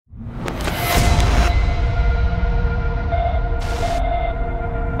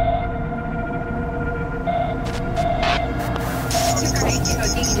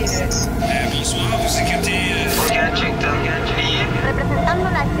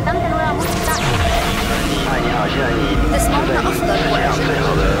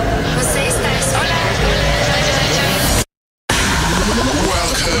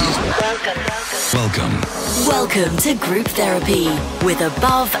Welcome to Group Therapy with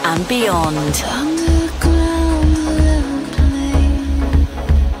Above and Beyond. Underground, level plane.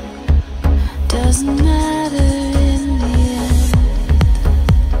 Doesn't matter in the end.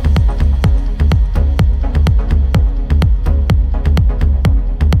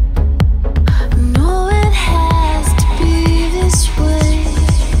 No, it has to be this way.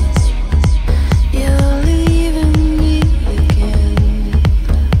 You're leaving me again.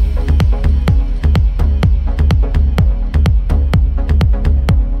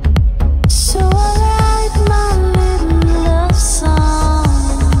 So I write my little love song,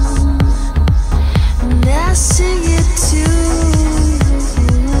 and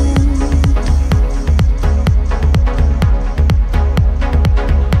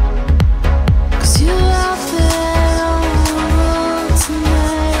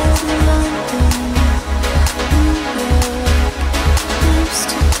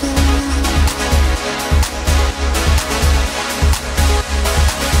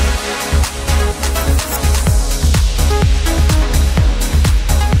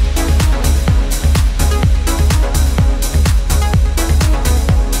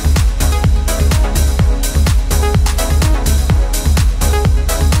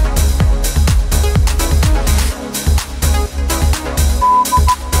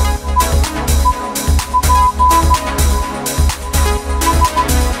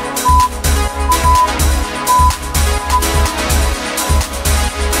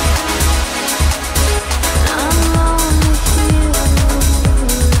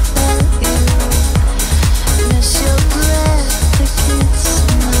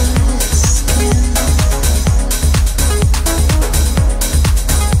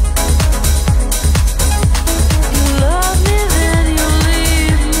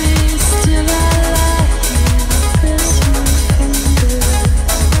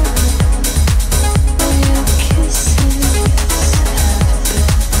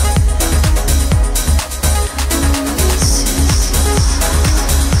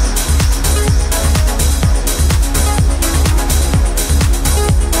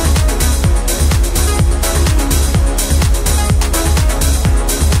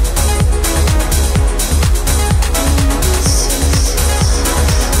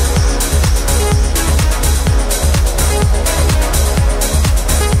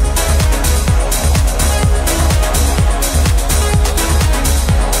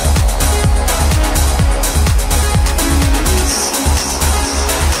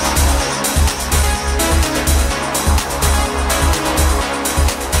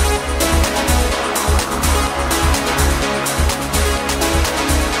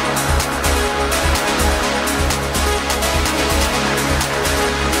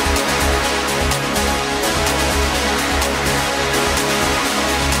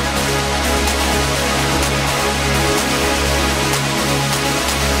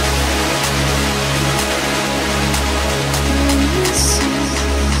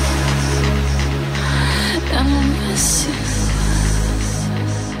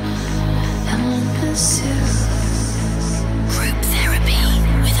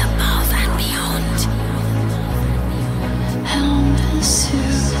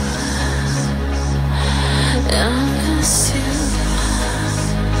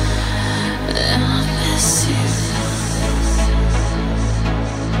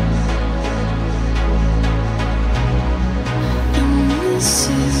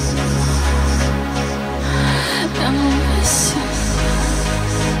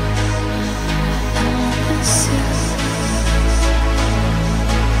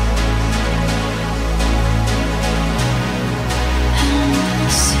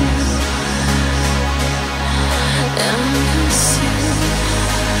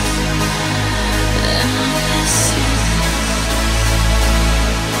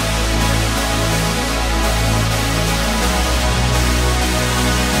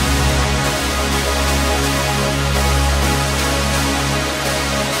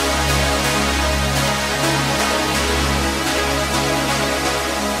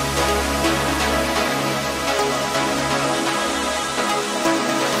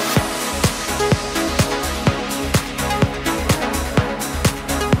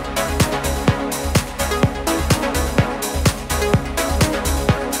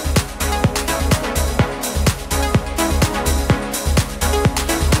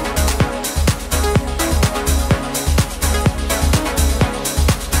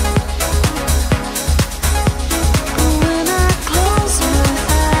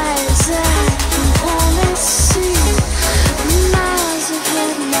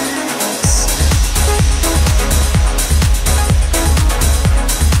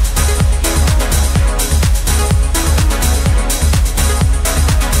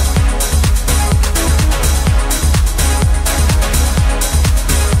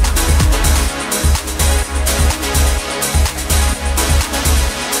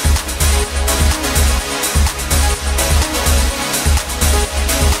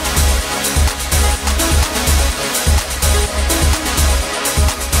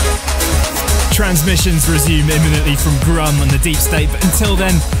Transmissions resume imminently from Grum and the Deep State, but until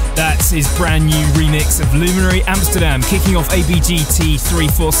then, that's his brand new remix of Luminary Amsterdam, kicking off ABGT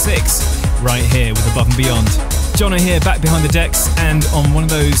 346 right here with Above and Beyond. Jono here, back behind the decks and on one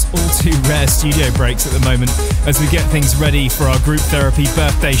of those all too rare studio breaks at the moment as we get things ready for our Group Therapy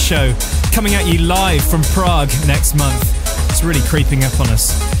birthday show, coming at you live from Prague next month. It's really creeping up on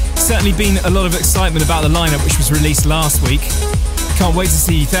us. Certainly been a lot of excitement about the lineup which was released last week. Can't wait to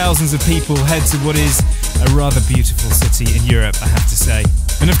see thousands of people head to what is a rather beautiful city in Europe, I have to say.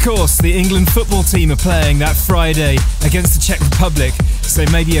 And of course, the England football team are playing that Friday against the Czech Republic, so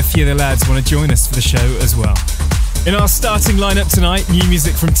maybe a few of the lads want to join us for the show as well. In our starting lineup tonight, new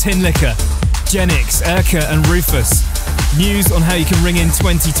music from Tinlicker, Genix, Erkka and Rufus. News on how you can ring in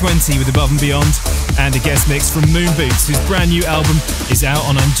 2020 with Above and Beyond, and a guest mix from Moonboots, whose brand new album is out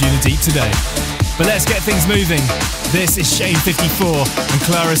on Anjunabeats today. But let's get things moving. This is Shane 54 and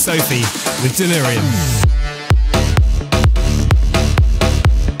Clara Sophie with Delirium.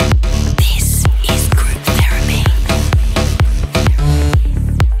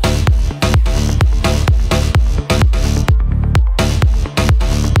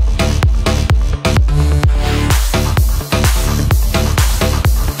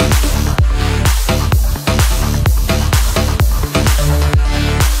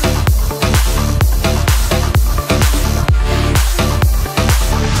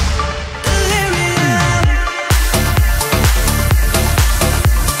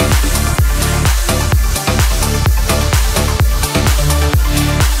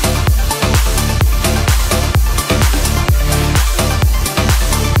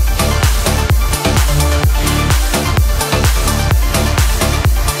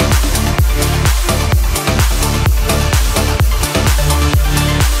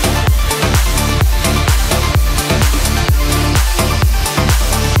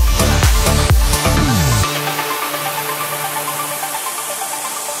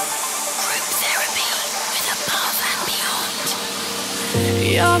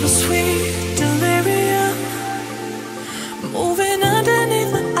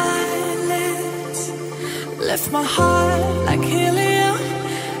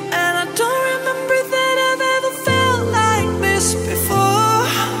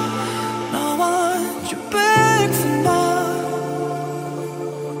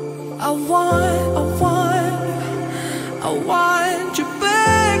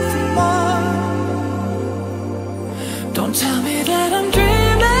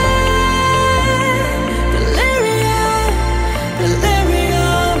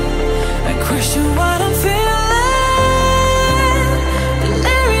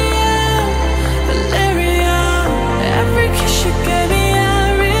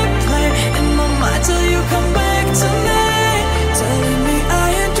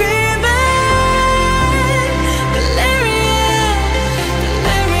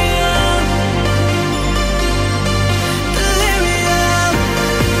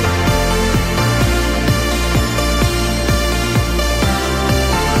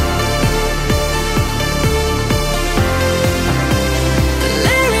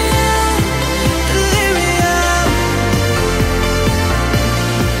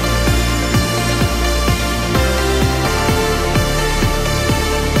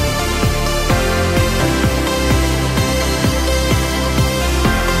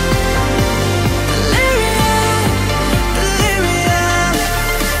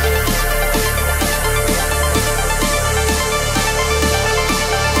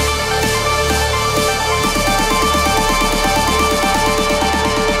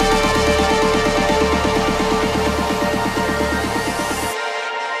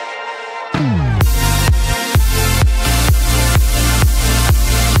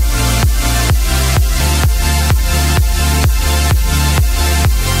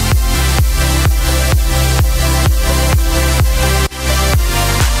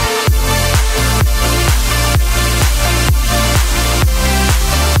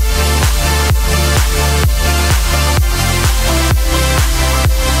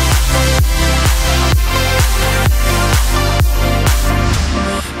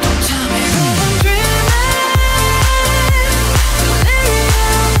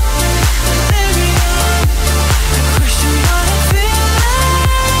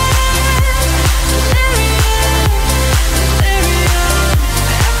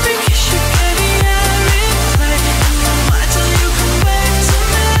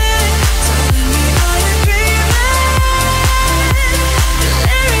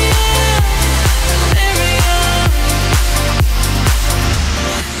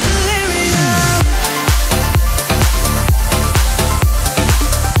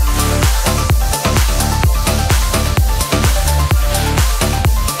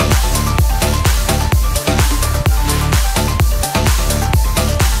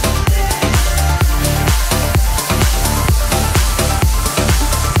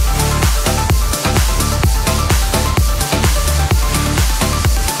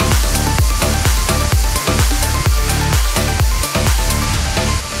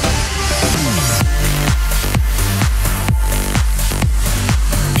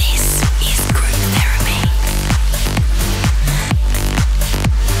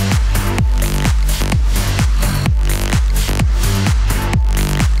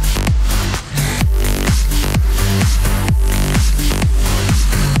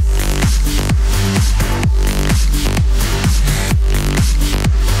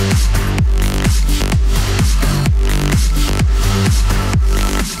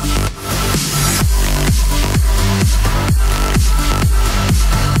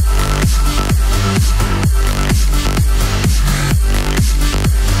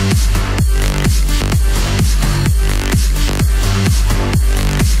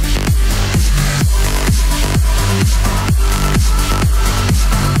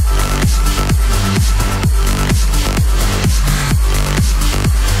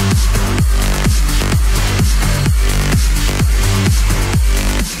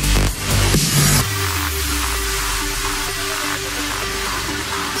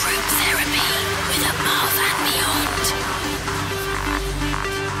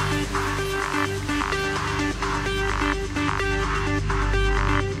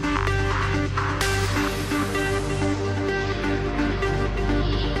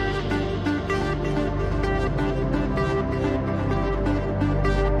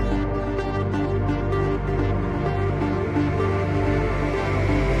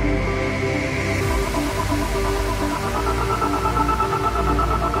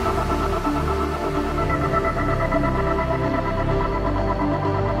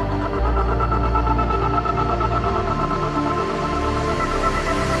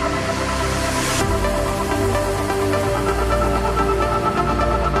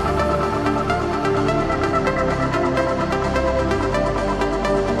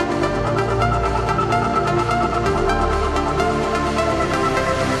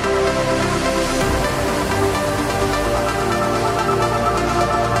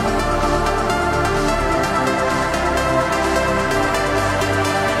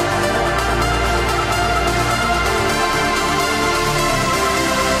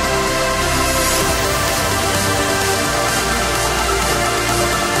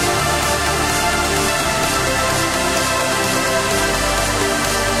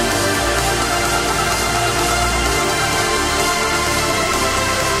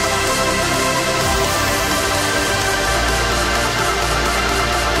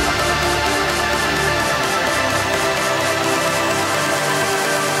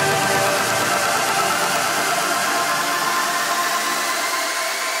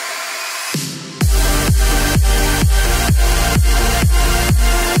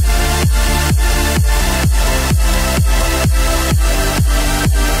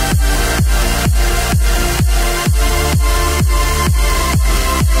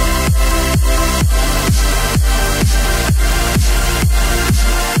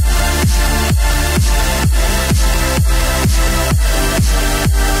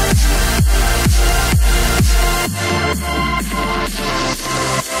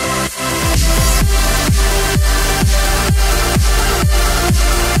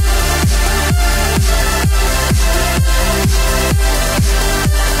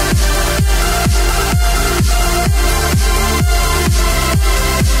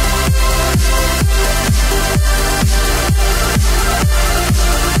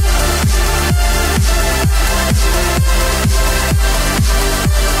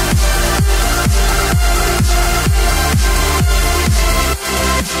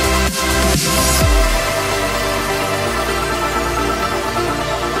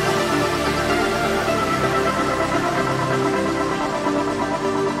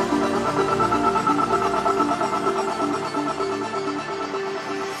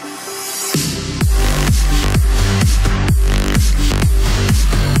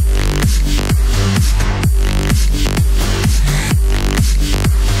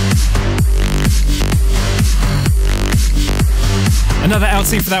 another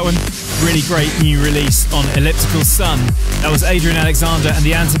outing for that one. Really great new release on Elliptical Sun. That was Adrian Alexander and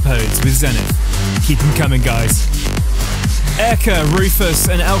the Antipodes with Zenith. Keep them coming, guys. Erkka, Rufus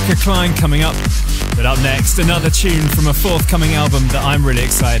and Elke Kleijn coming up. But up next, another tune from a forthcoming album that I'm really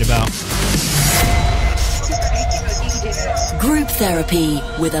excited about. Group therapy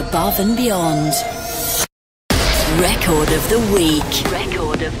with Above and Beyond. Record of the week.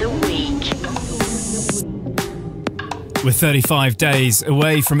 Record of the week. We're 35 days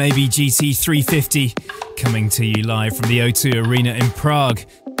away from ABGT 350, coming to you live from the O2 Arena in Prague.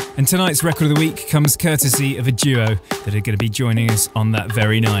 And tonight's Record of the Week comes courtesy of a duo that are going to be joining us on that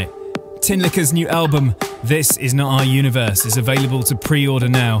very night. Tinlicker's new album, This Is Not Our Universe, is available to pre-order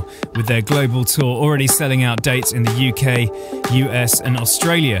now, with their global tour already selling out dates in the UK, US and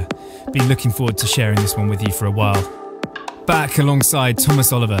Australia. Been looking forward to sharing this one with you for a while. Back alongside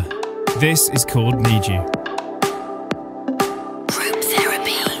Thomas Oliver, this is called Need You.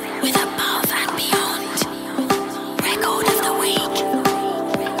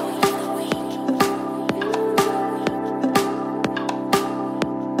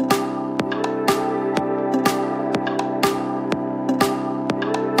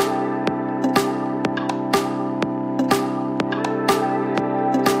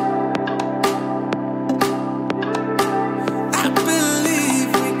 I believe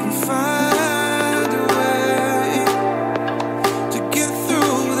we can find a way.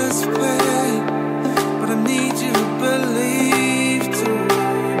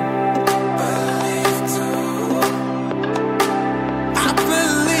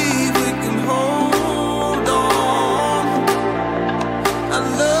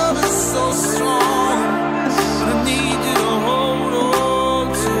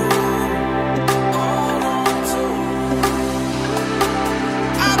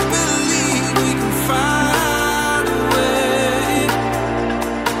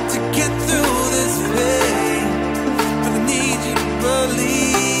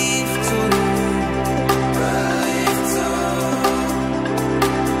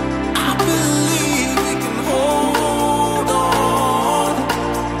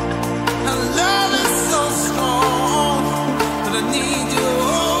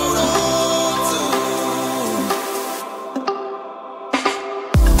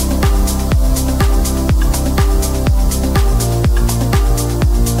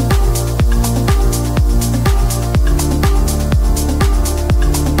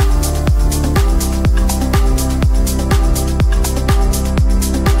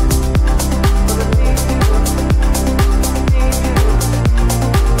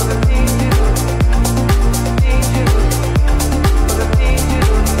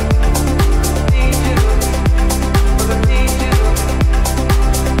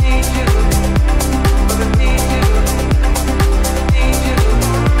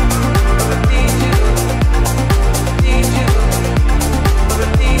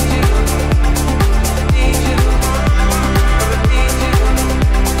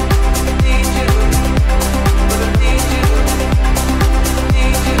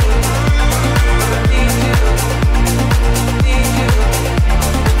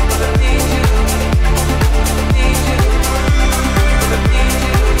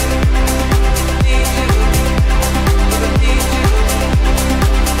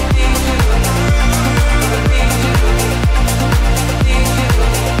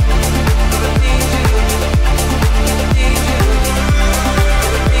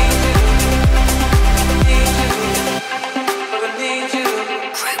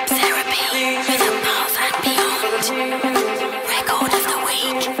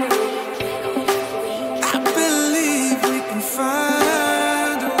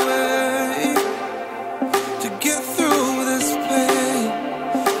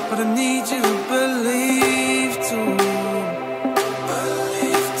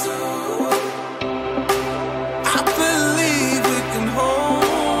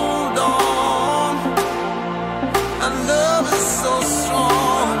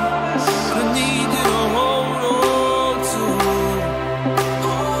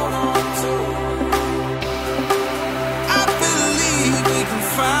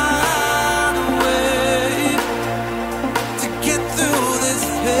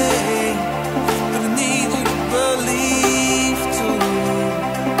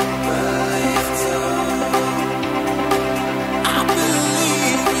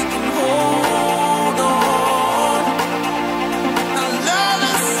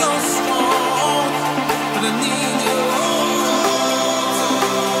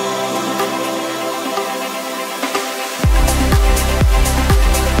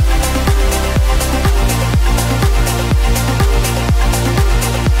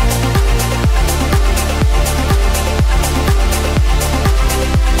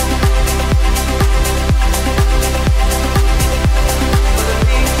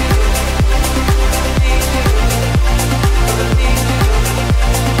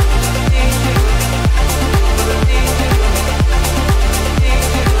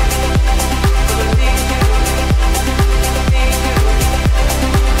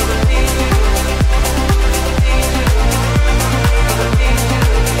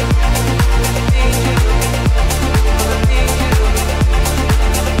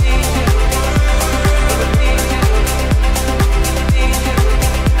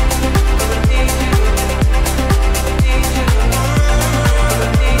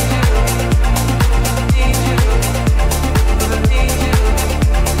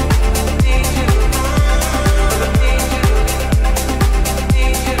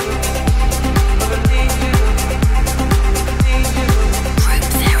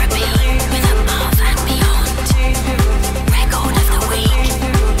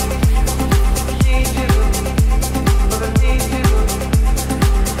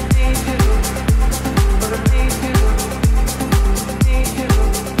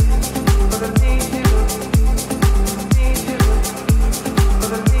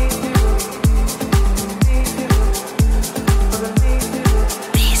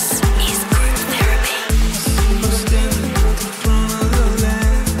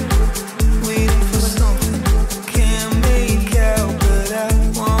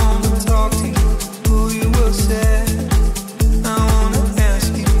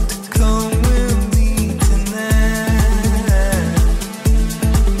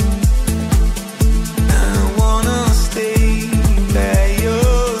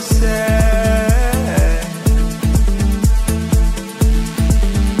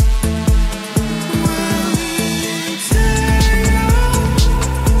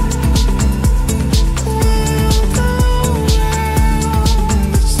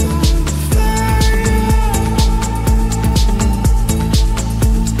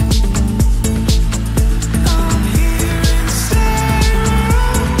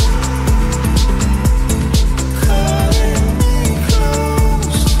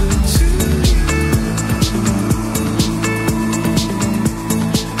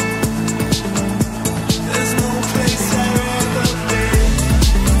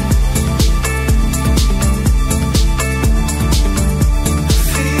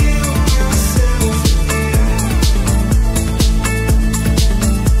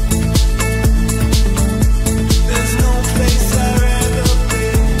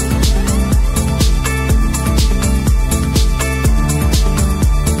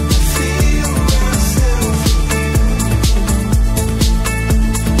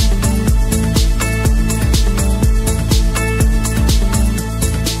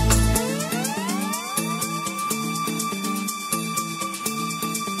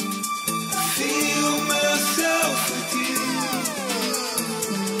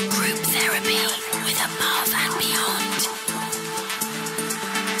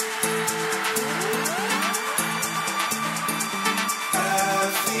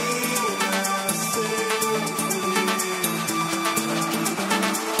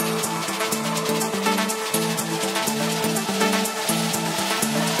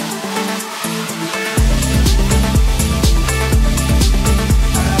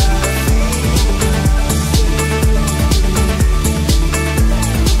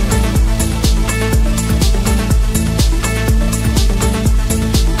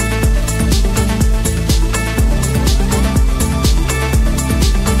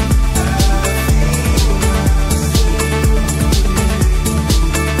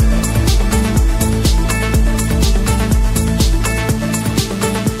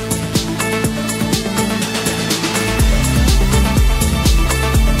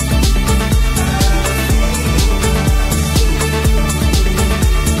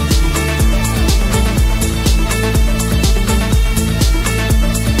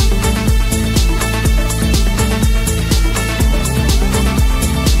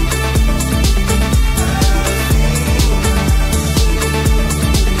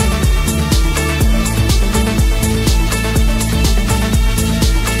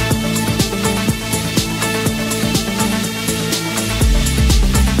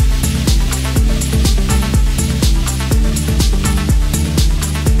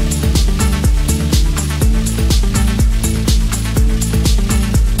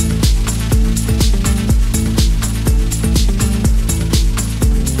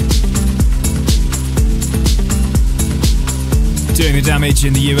 no damage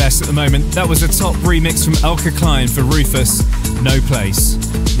in the US at the moment. That was a top remix from Erkka Kleijn for Rufus, No Place.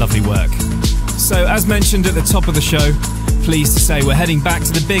 Lovely work. So, as mentioned at the top of the show, pleased to say we're heading back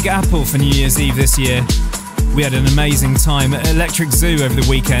to the Big Apple for New Year's Eve this year. We had an amazing time at Electric Zoo over the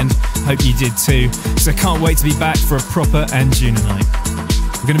weekend. Hope you did too. So can't wait to be back for a proper Anjuna night.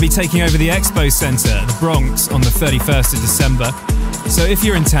 We're going to be taking over the Expo Centre at the Bronx on the 31st of December. So if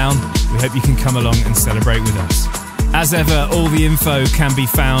you're in town, we hope you can come along and celebrate with us. As ever, all the info can be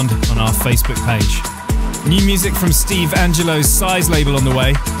found on our Facebook page. New music from Steve Angelo's Size label on the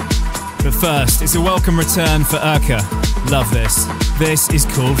way. But first, it's a welcome return for Erkka. Love this. This is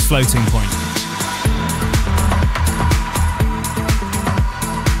called Floating Point.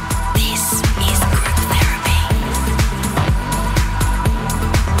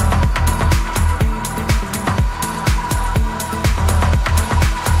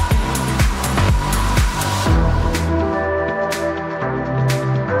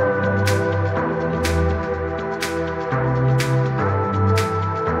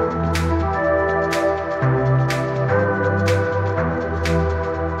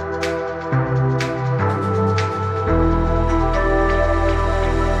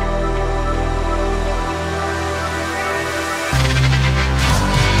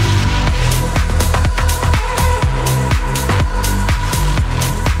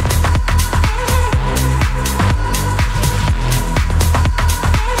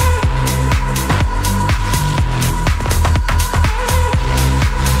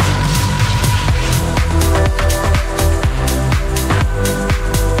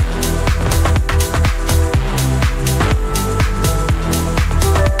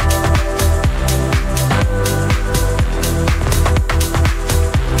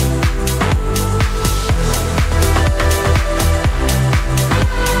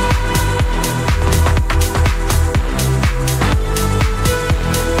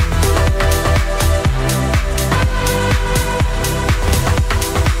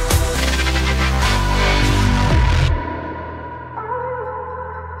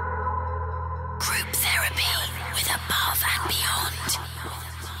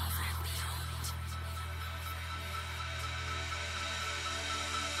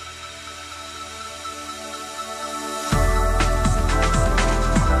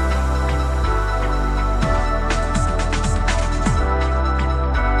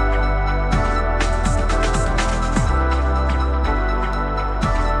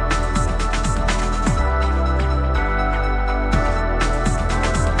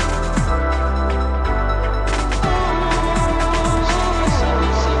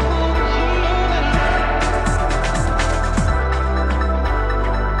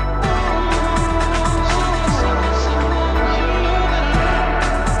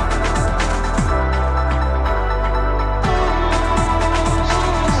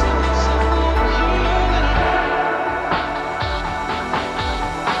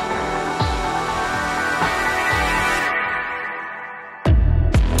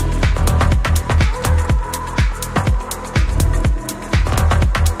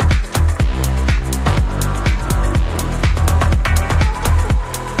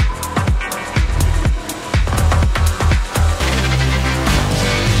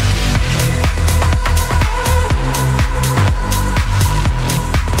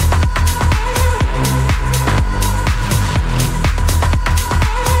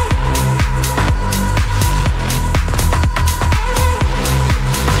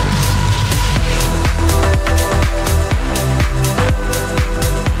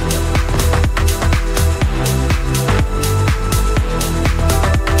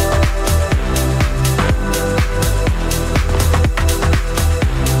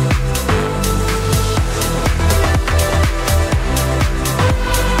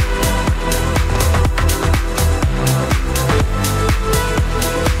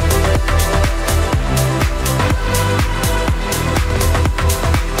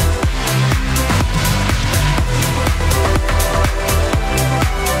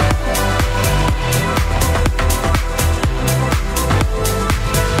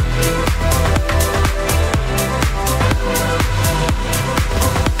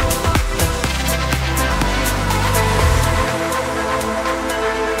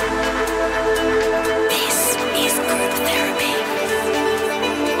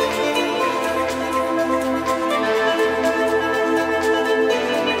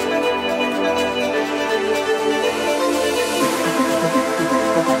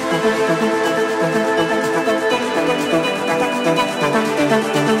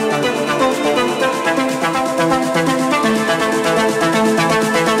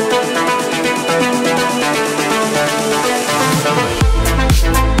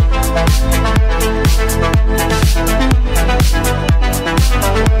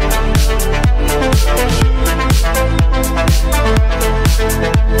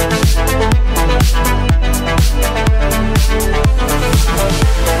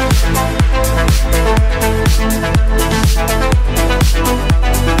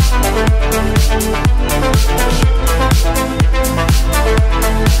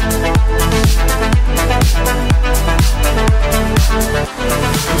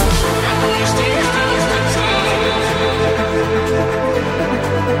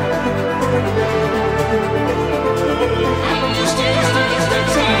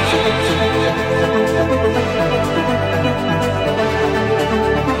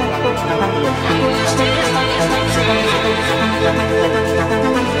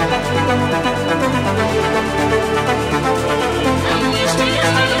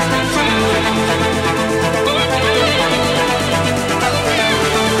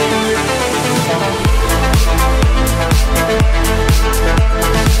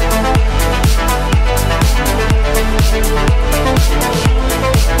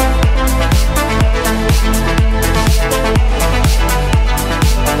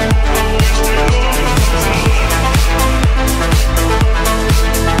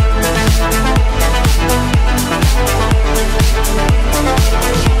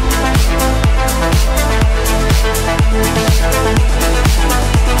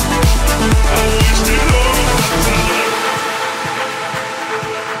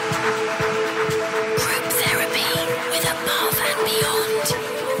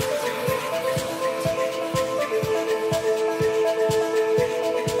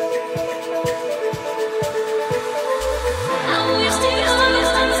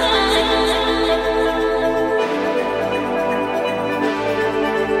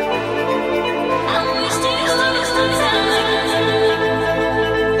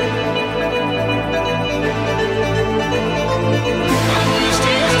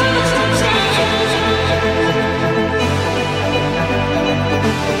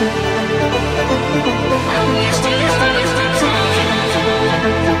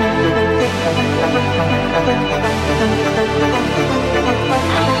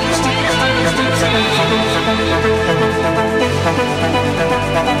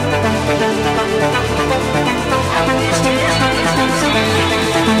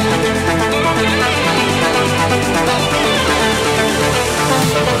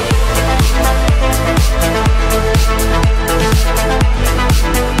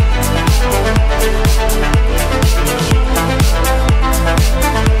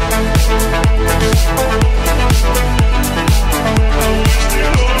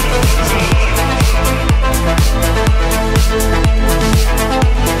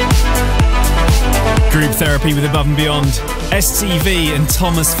 Therapy with Above and Beyond. STV and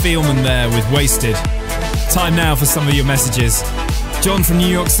Thomas Feelman there with Wasted. Time now for some of your messages. John from New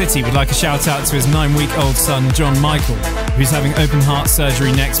York City would like a shout out to his 9-week-old son, John Michael, who's having open heart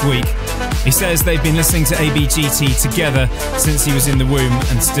surgery next week. He says they've been listening to ABGT together since he was in the womb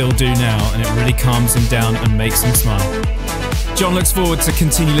and still do now, and it really calms him down and makes him smile. John looks forward to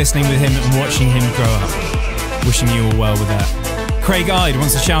continue listening with him and watching him grow up. Wishing you all well with that. Craig Ide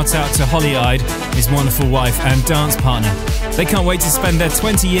wants a shout out to Holly Ide, his wonderful wife and dance partner. They can't wait to spend their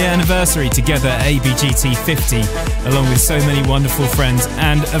 20-year anniversary together at ABGT 50, along with so many wonderful friends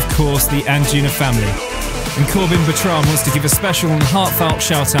and, of course, the Anjuna family. And Corbin Bertram wants to give a special and heartfelt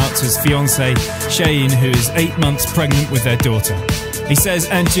shout out to his fiancée, Shane, who is 8 months pregnant with their daughter. He says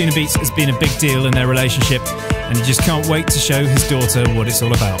Anjunabeats has been a big deal in their relationship, and he just can't wait to show his daughter what it's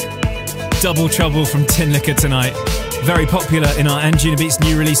all about. Double Trouble from Tinlicker tonight. Very popular in our Anjunabeats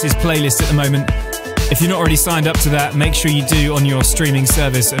new releases playlist at the moment. If you're not already signed up to that, make sure you do on your streaming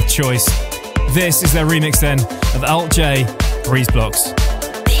service of choice. This is their remix then of Alt J, Breezeblocks.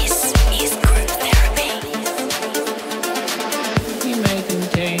 This is group therapy. We may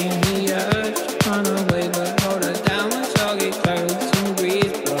contain the urge to run away, but hold her down when soggy clothes and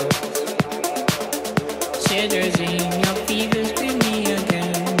breeze blocks. Shivers in your fever, scream me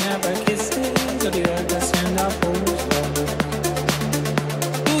again. Never kisses of the earth, send our fools.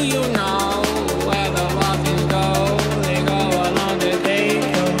 Do you know where the walking go? They go along the day.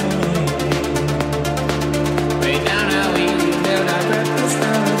 Way down how we build our breakfast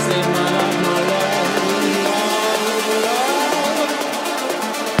and say my love, my love,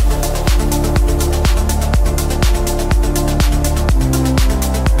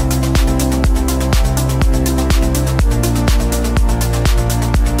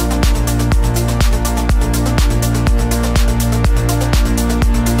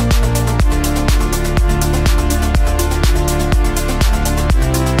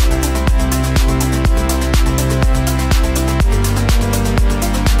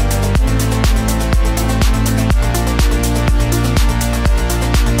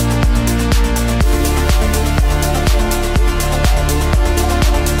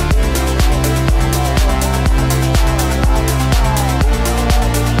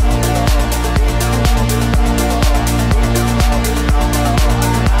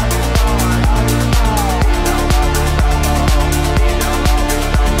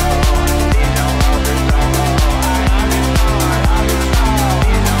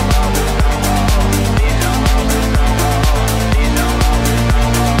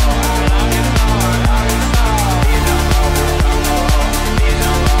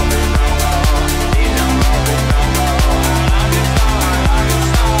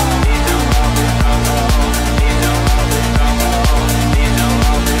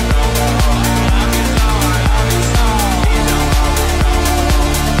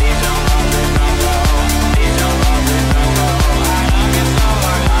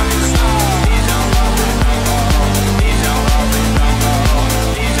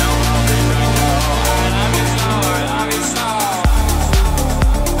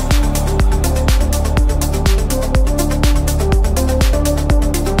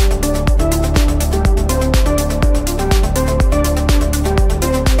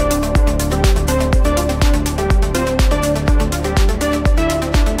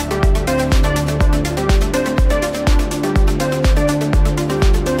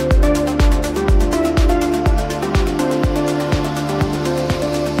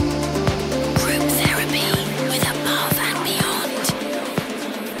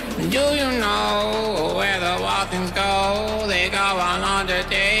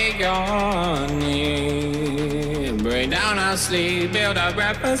 sleep, build a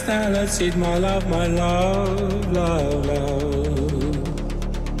breakfast and let's eat my love, love, love.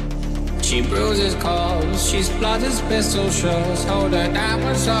 She bruises calls, she splutters pistol shows. Hold her down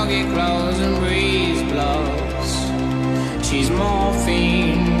with soggy clothes and breeze blows. She's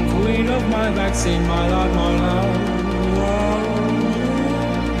morphine, queen of my vaccine, my love, love.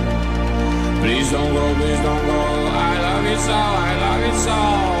 Please don't go, I love you so, I love you so.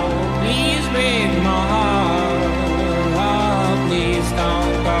 Please break my heart, oh, please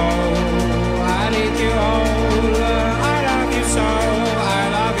don't go. I need you all, I love you so, I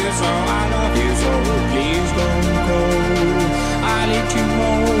love you so, I love you so. Please don't go, I need you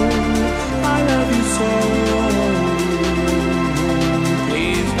more, I love you so.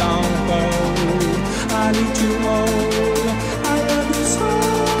 Please don't go, I need you more, I love you so.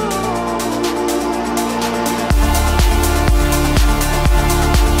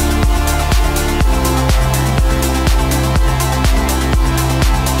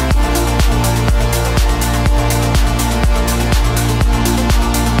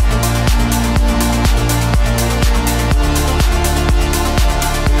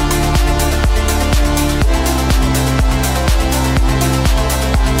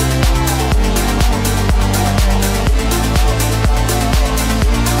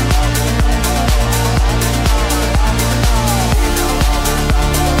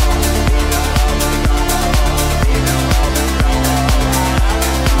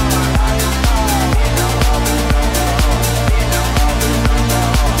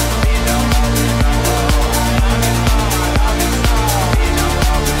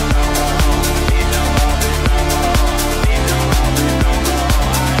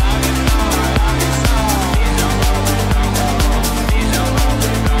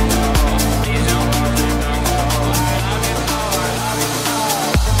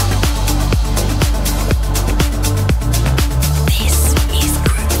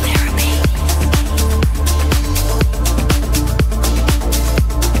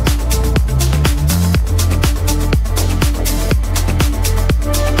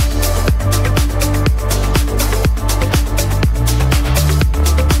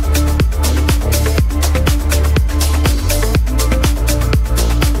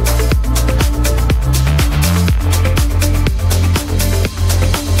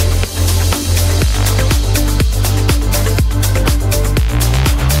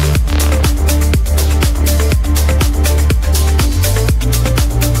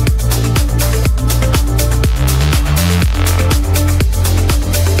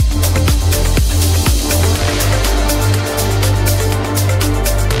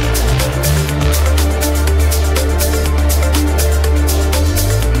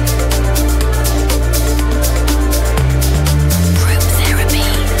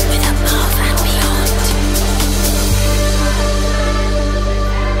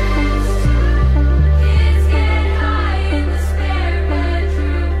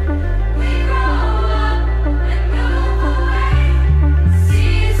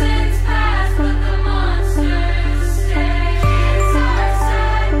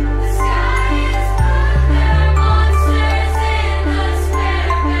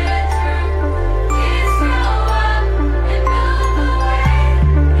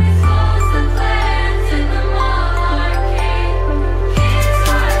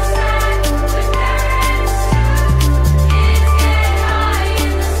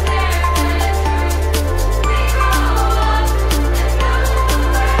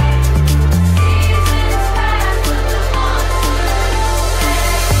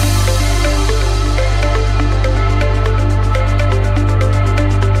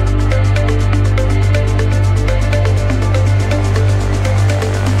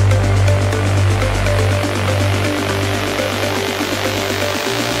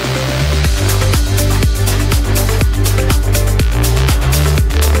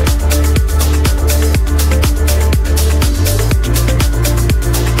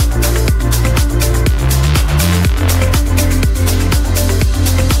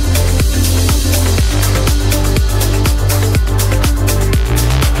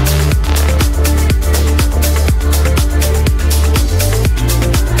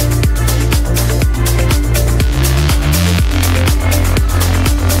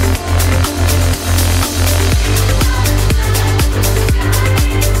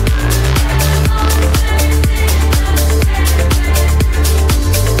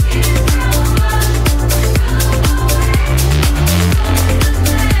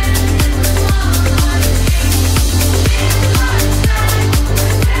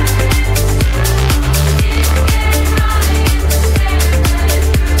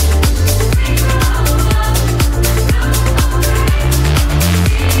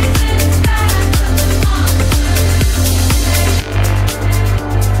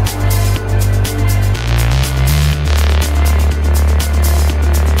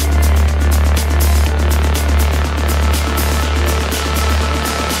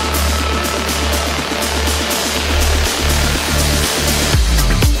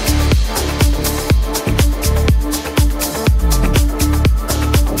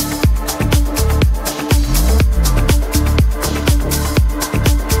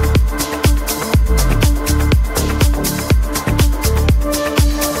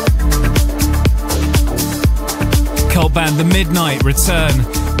 The Midnight return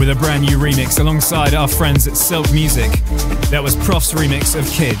with a brand new remix alongside our friends at Silk Music. That was PROFF's remix of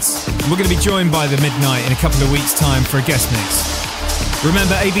Kids. We're going to be joined by The Midnight in a couple of weeks' time for a guest mix.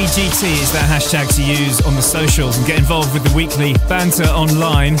 Remember, ABGT is that hashtag to use on the socials and get involved with the weekly banter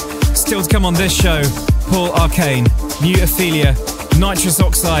online. Still to come on this show, Paul Arcane, New Ophelia, Nitrous,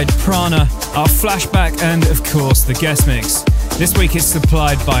 Oxide, Prana, our flashback, and of course the guest mix. This week it's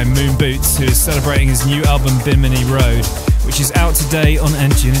supplied by Moon Boots, who is celebrating his new album Bimini Road, which is out today on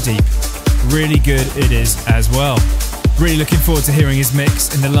Anjunabeats. Really good it is as well. Really looking forward to hearing his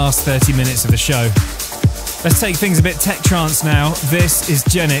mix in the last 30 minutes of the show. Let's take things a bit tech trance now. This is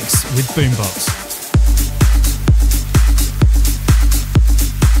Genix with Boombox.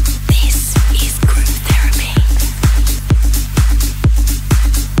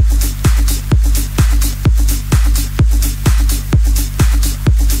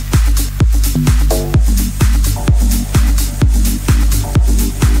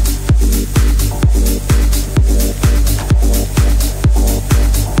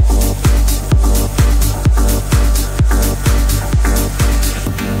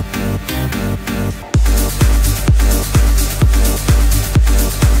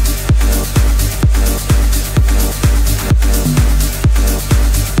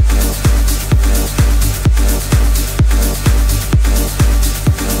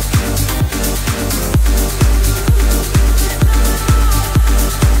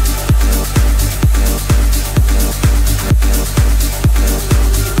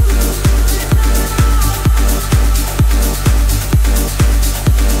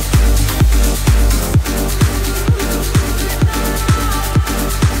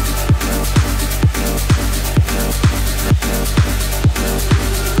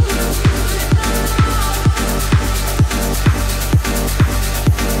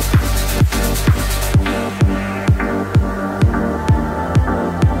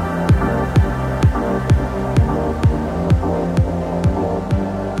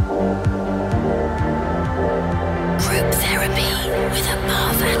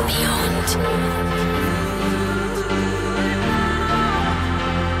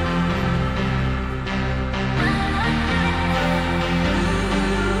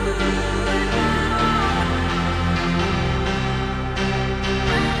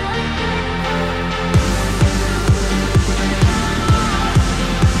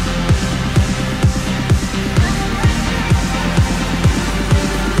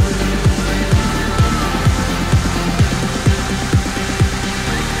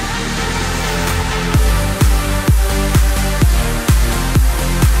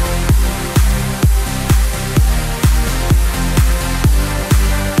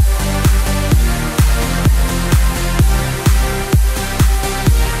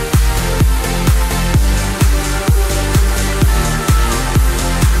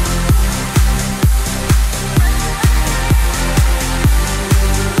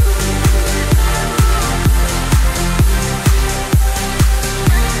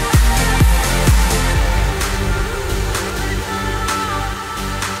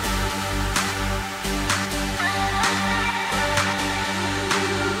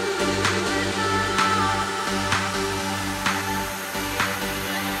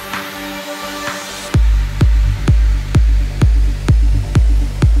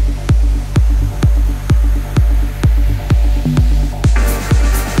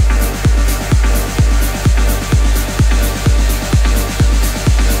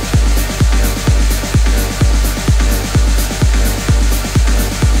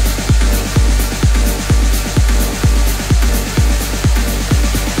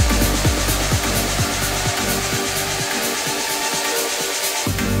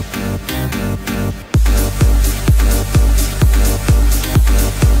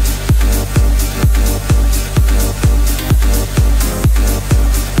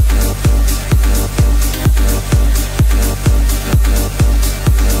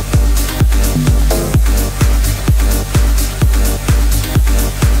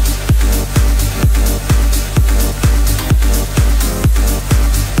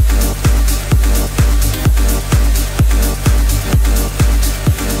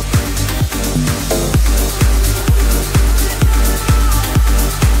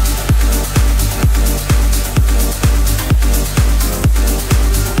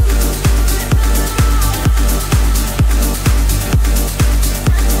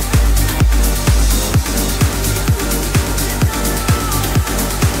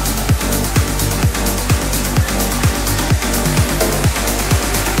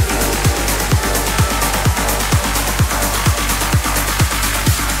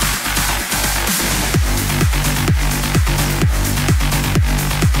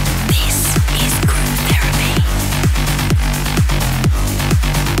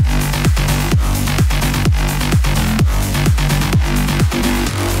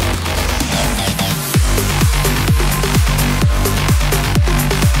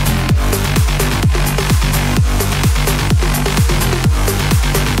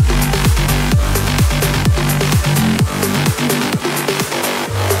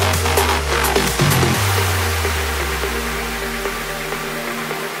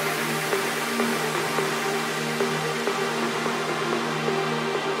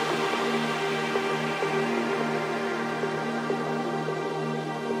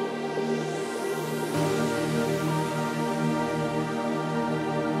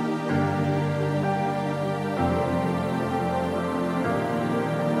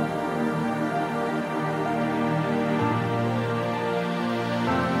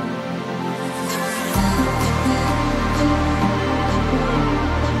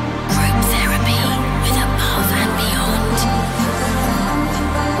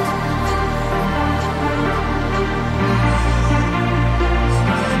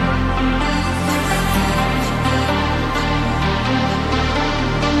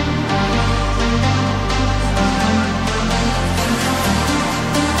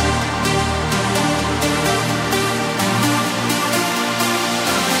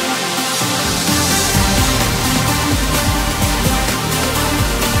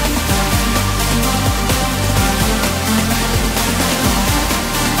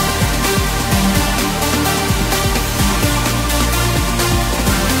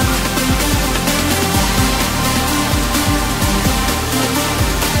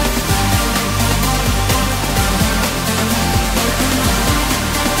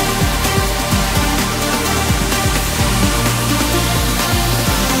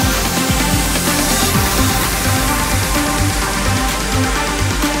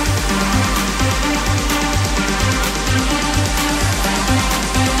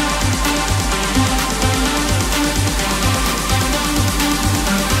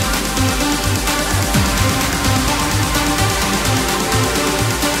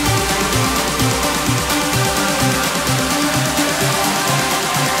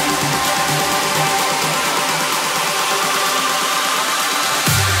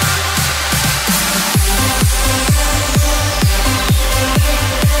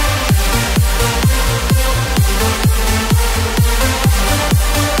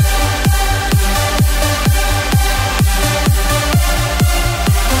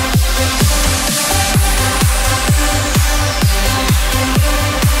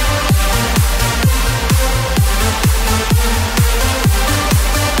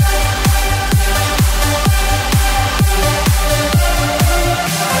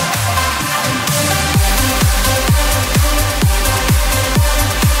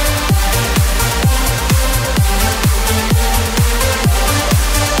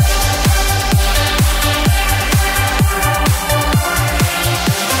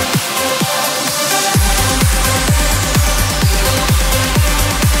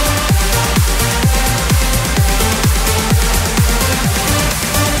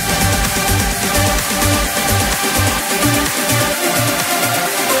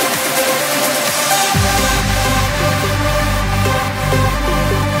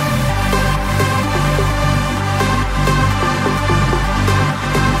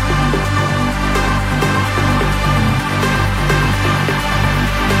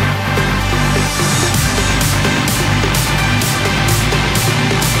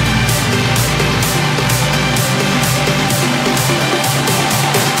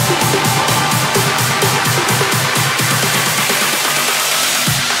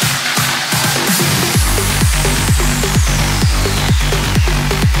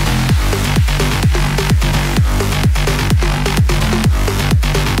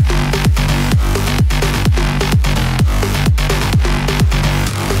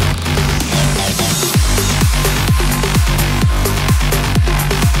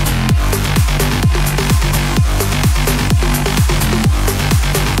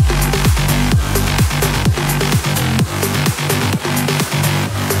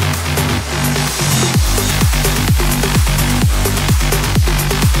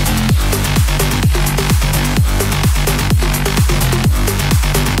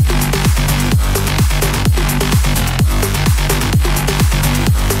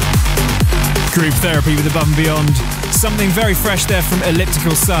 Group Therapy with Above and Beyond. Something very fresh there from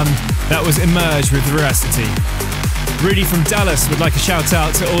Elliptical Sun. That was Emerge with Veracity. Rudy from Dallas would like a shout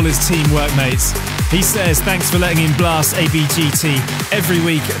out to all his team workmates. He says thanks for letting him blast ABGT every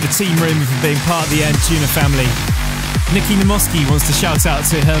week at the team room and for being part of the Antuna family. Nikki Namoski wants to shout out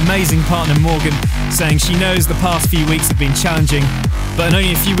to her amazing partner Morgan, saying she knows the past few weeks have been challenging, but in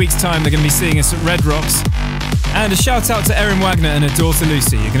only a few weeks' time they're going to be seeing us at Red Rocks. And a shout out to Erin Wagner and her daughter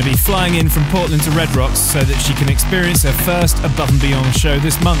Lucy, who are going to be flying in from Portland to Red Rocks so that she can experience her first Above and Beyond show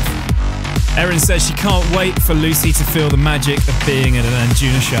this month. Erin says she can't wait for Lucy to feel the magic of being at an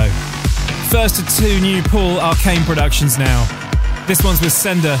Anjuna show. First of two new Paul Arcane productions now. This one's with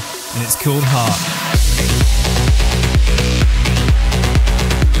Sendr and it's called Heart.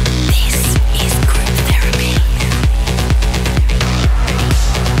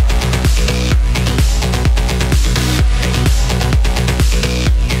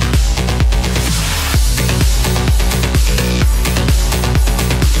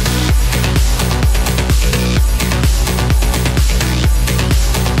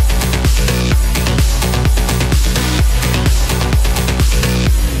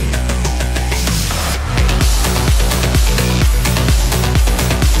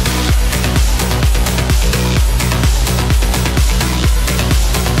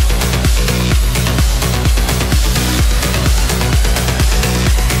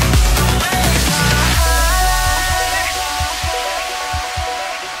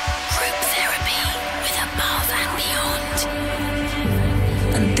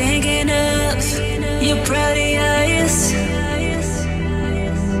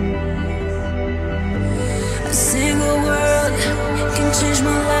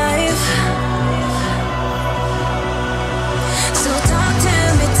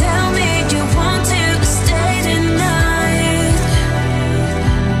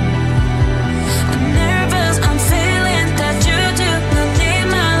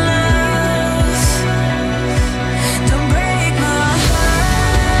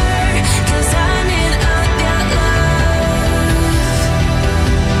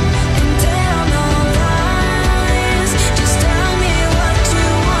 Just tell me what you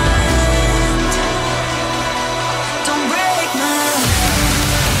want.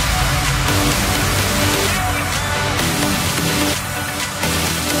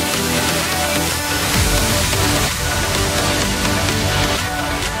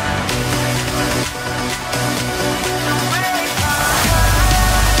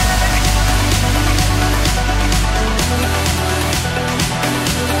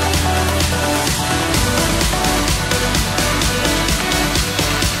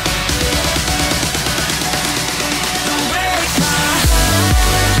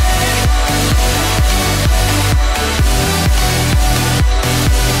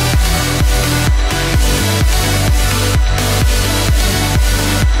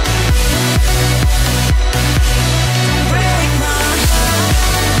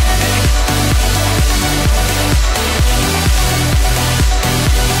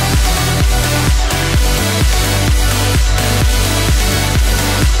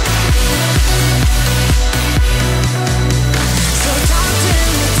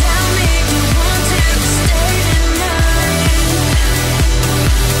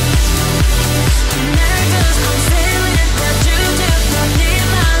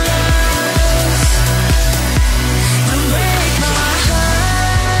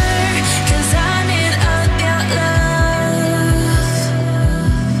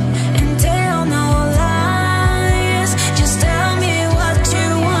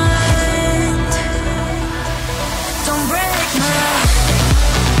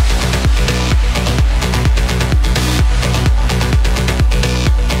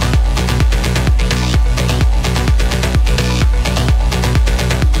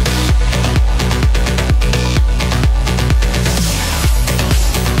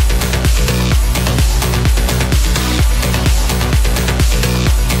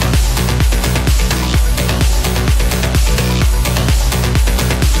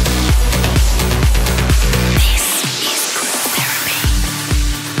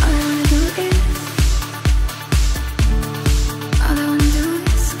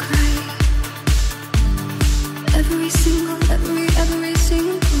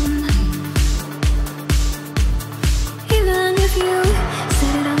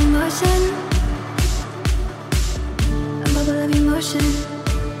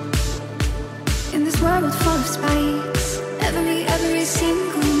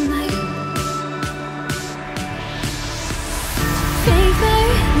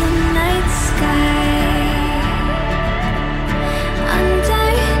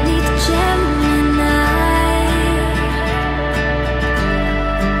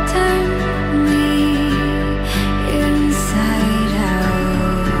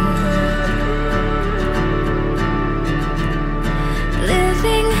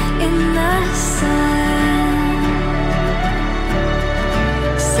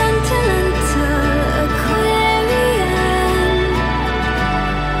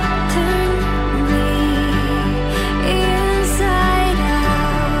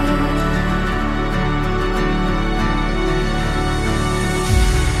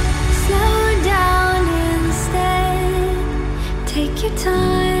 Take your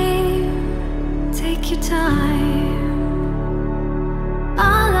time, take your time.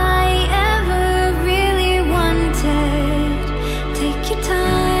 All I ever really wanted. Take your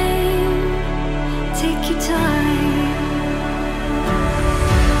time, take your time.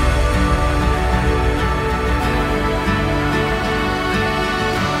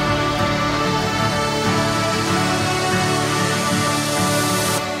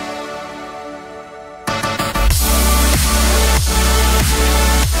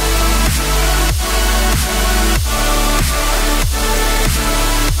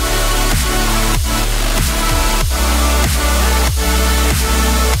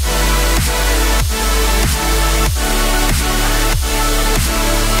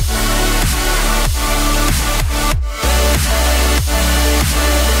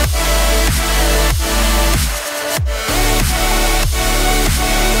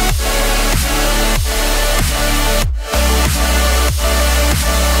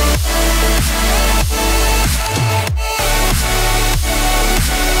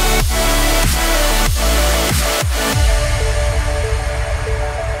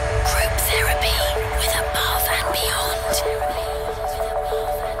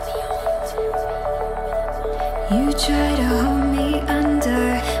 You try to hold me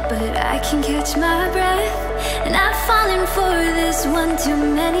under, but I can catch my breath. And I've fallen for this one too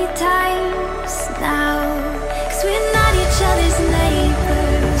many times now. 'Cause we're not each other's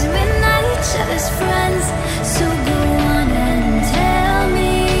neighbors, we're not each other's friends. So go on and tell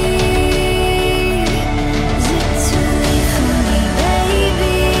me, is it too late for me,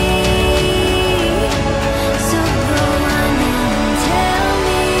 baby? So go on and tell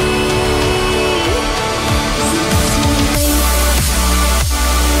me, is it too late?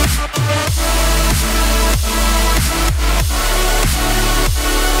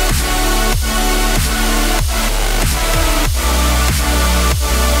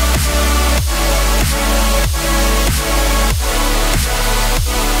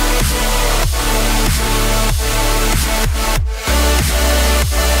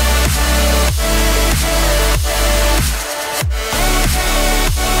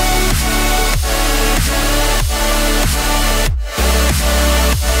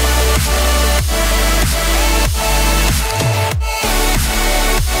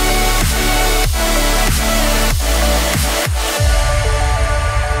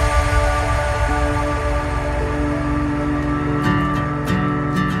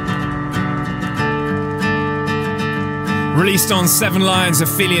 Released on Seven Lions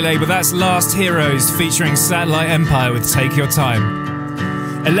Ophelia label, that's Last Heroes featuring Satellite Empire with Take Your Time.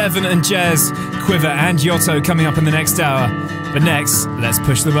 Elevven and Jez, Quiver and Yotto coming up in the next hour. But next, let's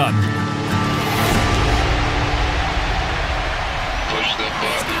push the button. Push the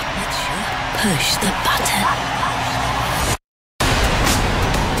button. Push the button.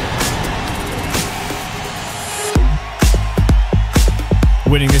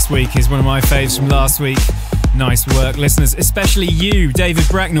 Winning this week is one of my faves from last week. Nice work, listeners, especially you, David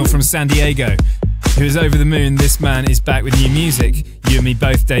Bracknell from San Diego, who is over the moon. This man is back with new music. You and me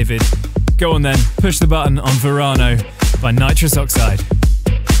both, David. Go on then, push the button on Verano by Nitrous Oxide.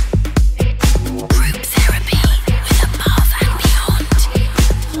 Group therapy with Above and Beyond.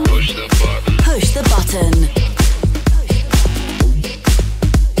 Push the button. Push the button.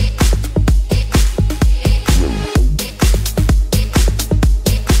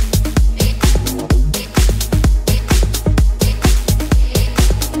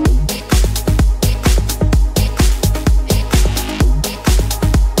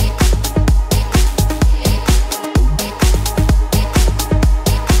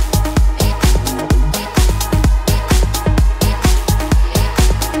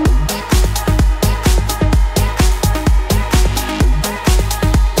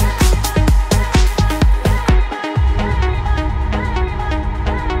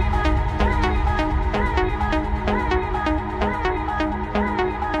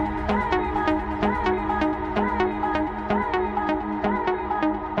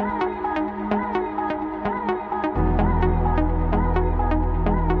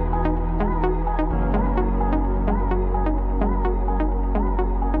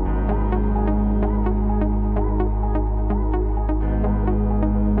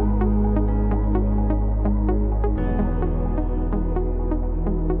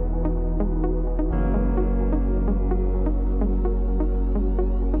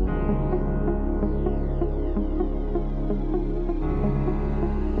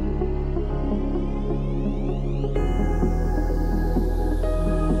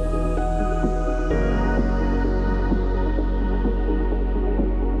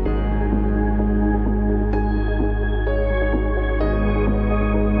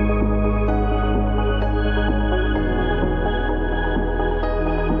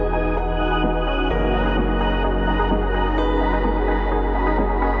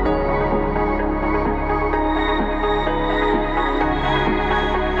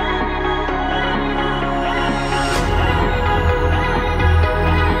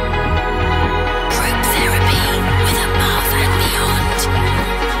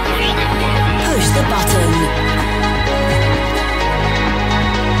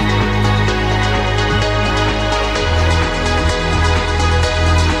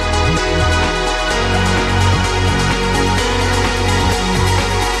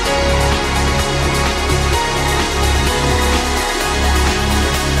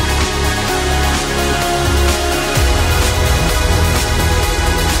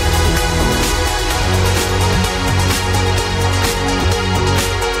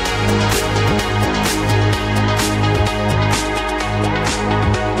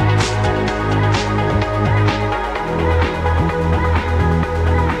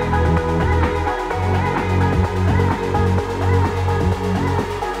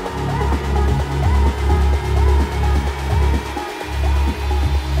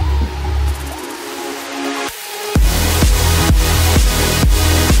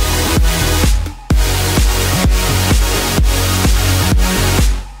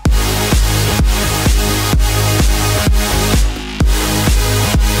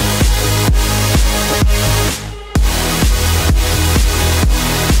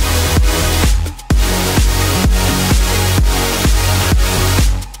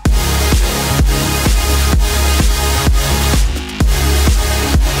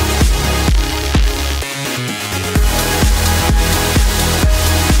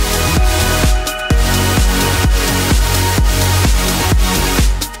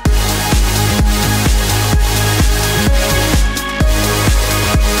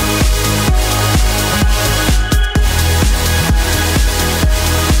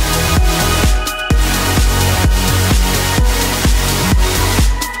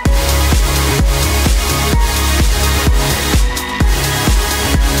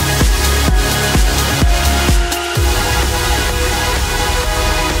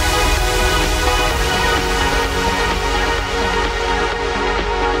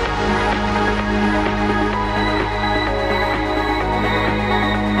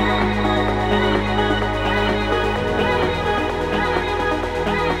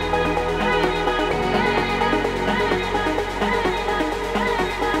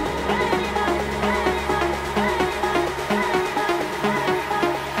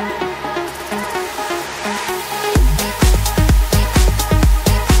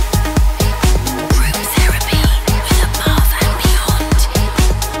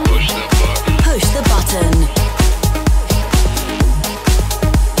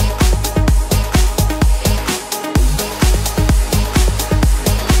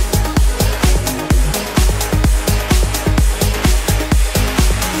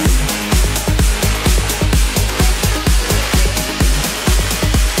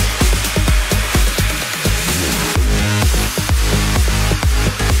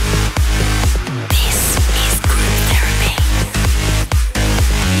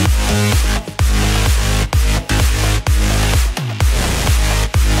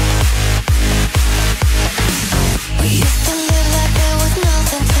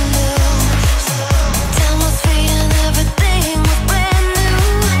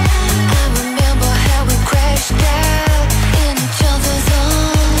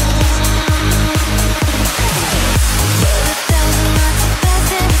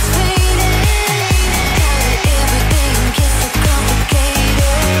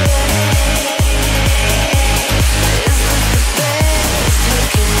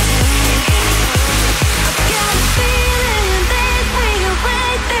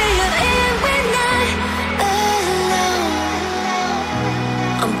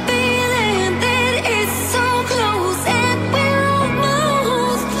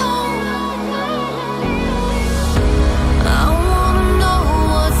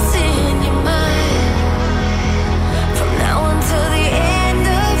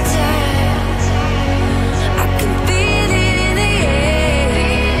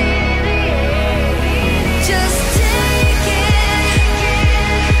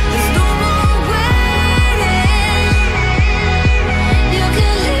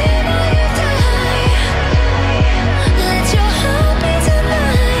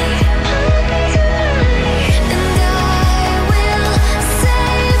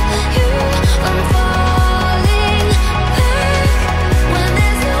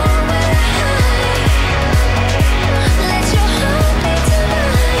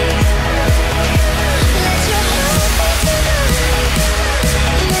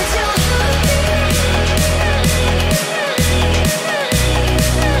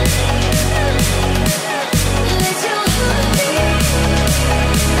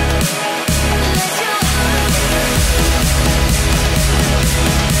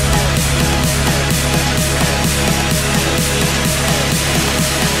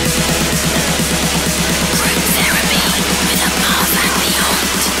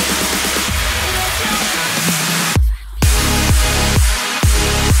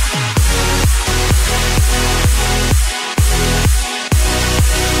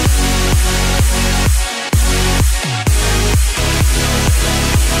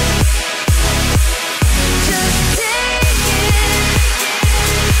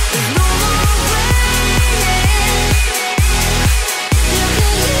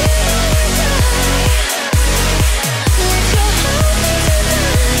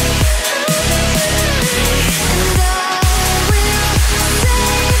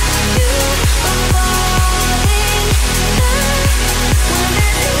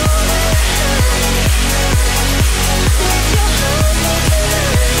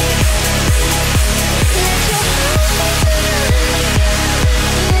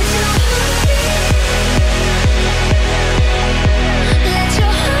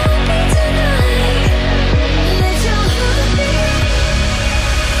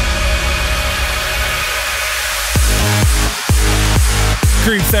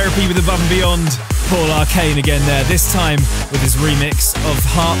 Groove Therapy with Above and Beyond. Paul Arcane again there, this time with his remix of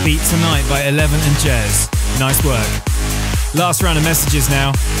Heartbeat Tonight by Elevven and Jez. Nice work. Last round of messages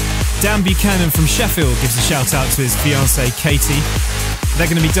now. Dan Buchanan from Sheffield gives a shout out to his fiancée Katie. They're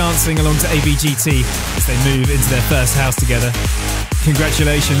going to be dancing along to ABGT as they move into their first house together.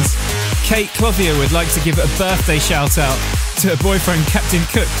 Congratulations. Kate Clothier would like to give a birthday shout out to her boyfriend Captain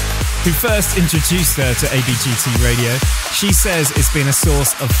Cook, who first introduced her to ABGT Radio. She says it's been a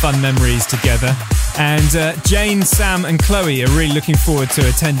source of fun memories together. And Jane, Sam and Chloe are really looking forward to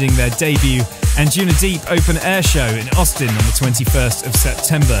attending their debut Anjunabeats open air show in Austin on the 21st of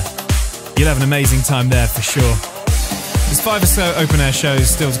September. You'll have an amazing time there for sure. There's 5 or so open air shows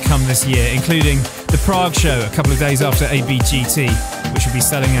still to come this year, including the Prague show a couple of days after ABGT, which will be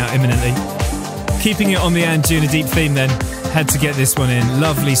selling out imminently. Keeping it on the Anjunabeats theme then, had to get this one in.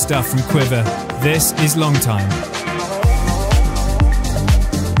 Lovely stuff from Quiver. This is Long Time.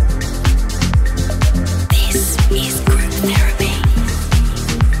 This is Group Therapy.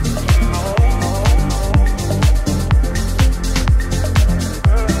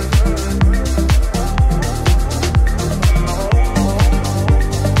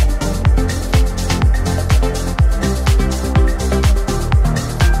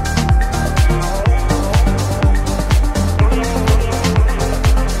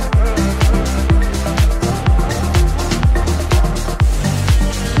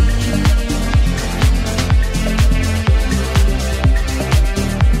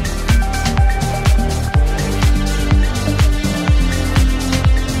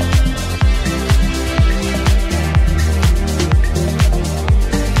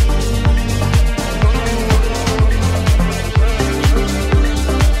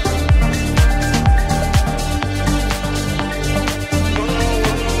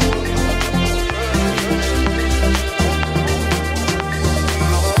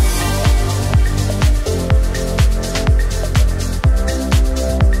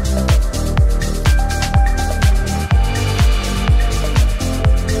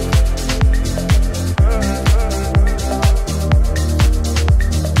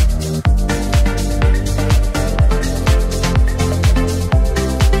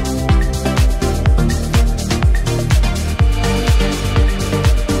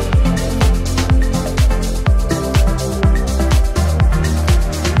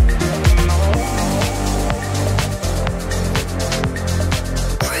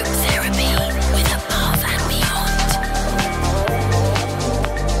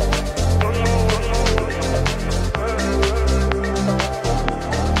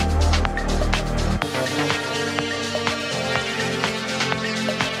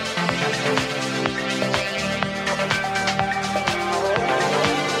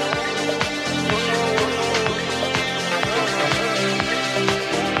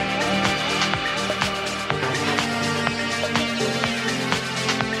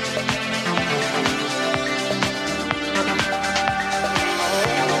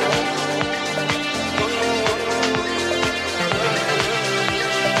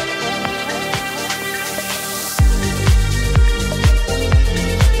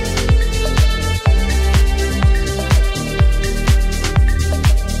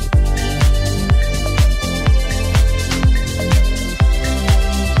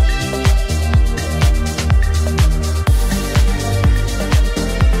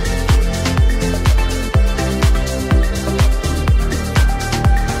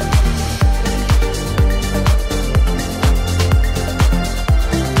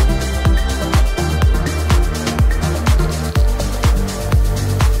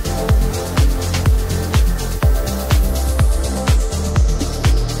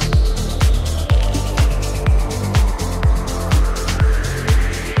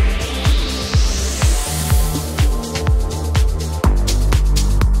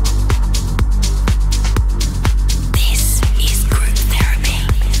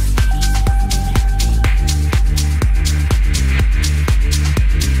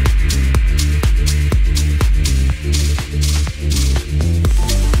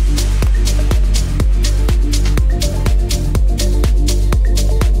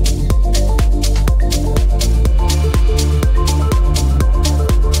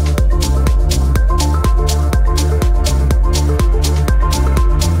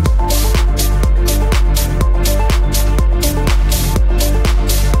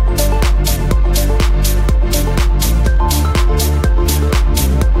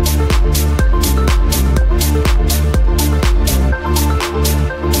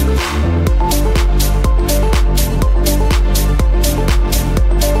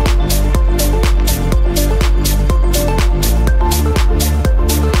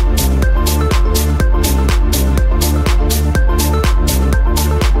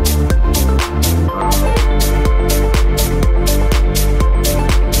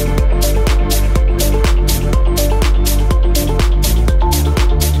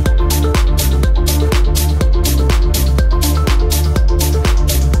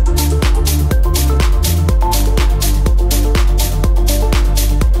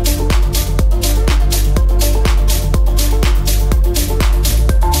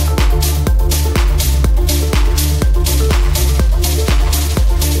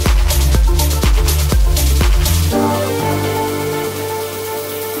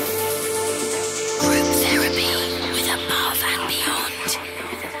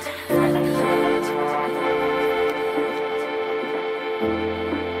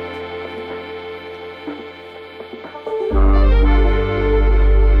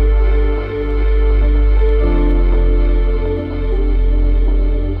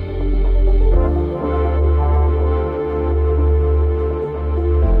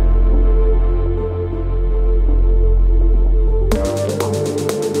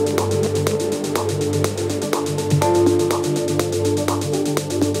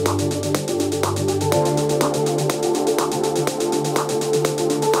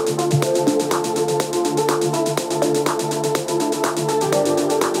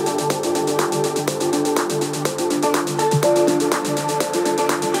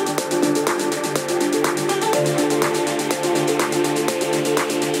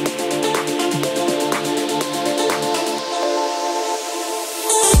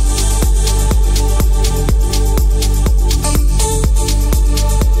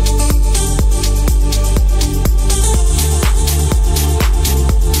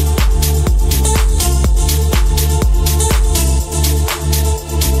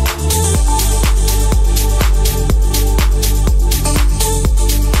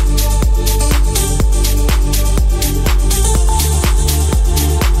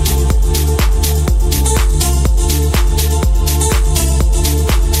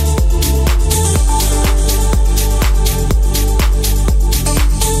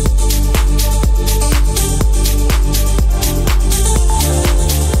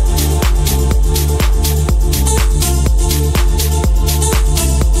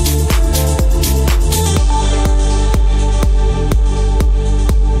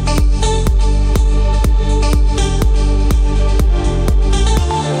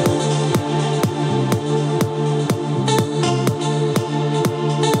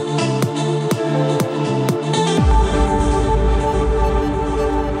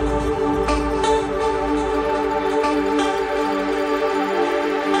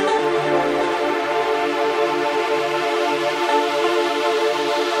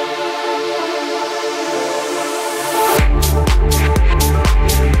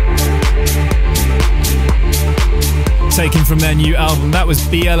 from their new album. That was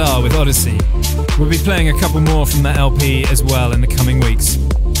BLR with Odyssey. We'll be playing a couple more from that LP as well in the coming weeks.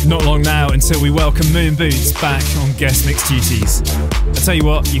 Not long now until we welcome Moon Boots back on guest mix duties. I tell you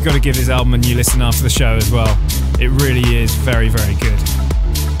what, you've got to give his album a new listen after the show as well. It really is very, very good.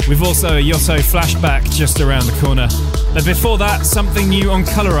 We've also a Yotto flashback just around the corner. But before that, something new on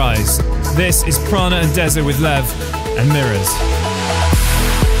Colorize. This is Prana and Deza with Lev and Mirrors.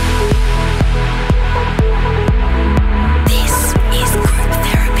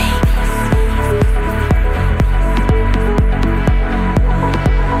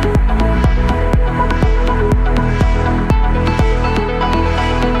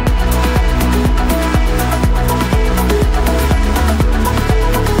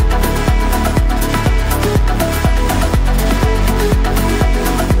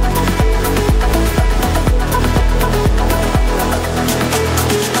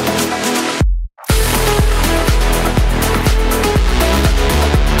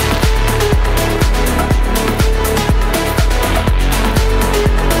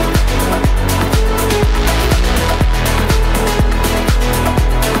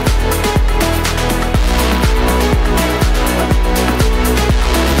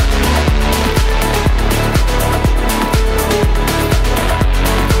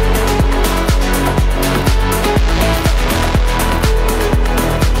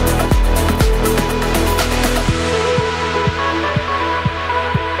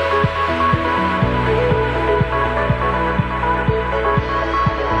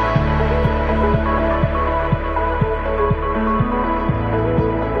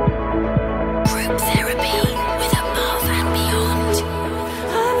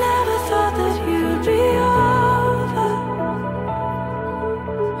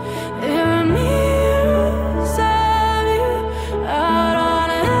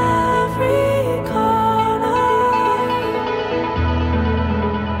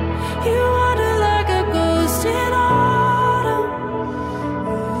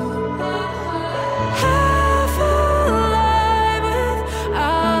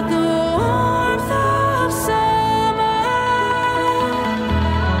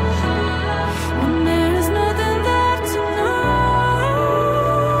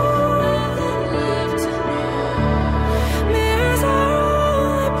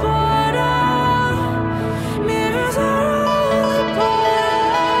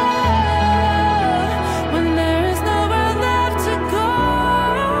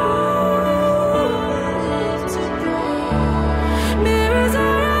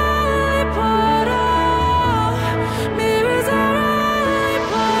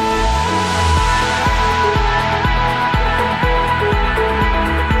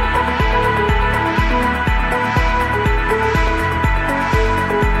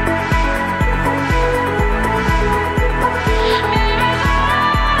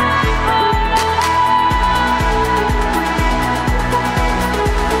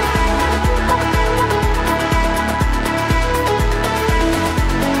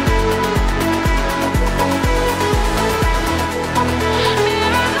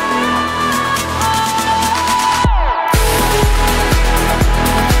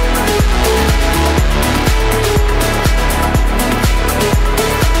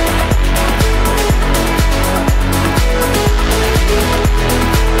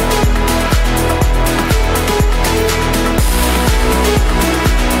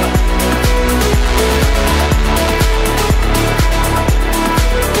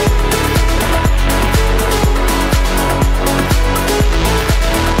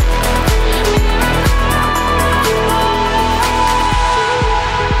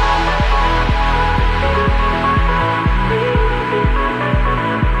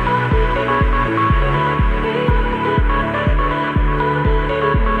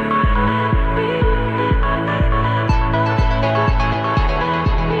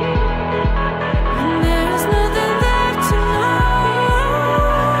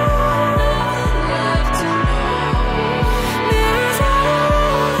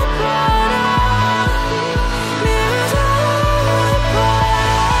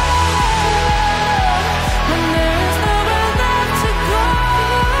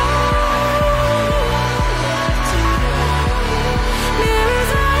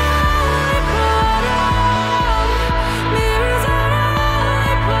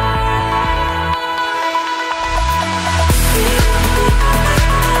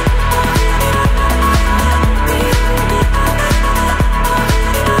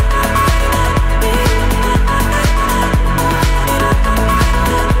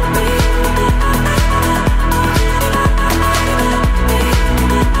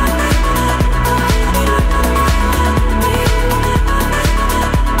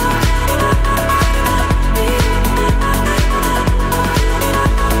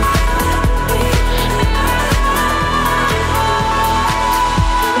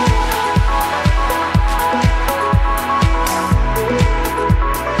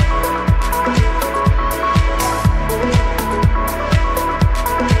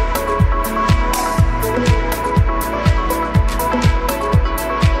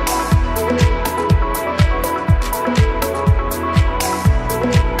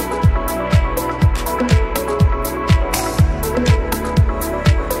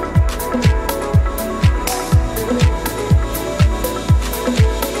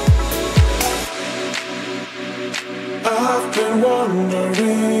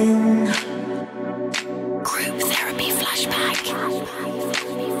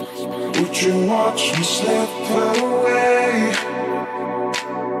 you watch me slip away?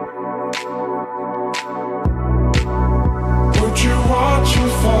 Would you watch me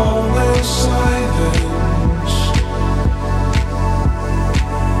fall in silence?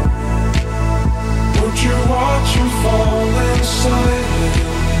 Would you watch me fall in silence?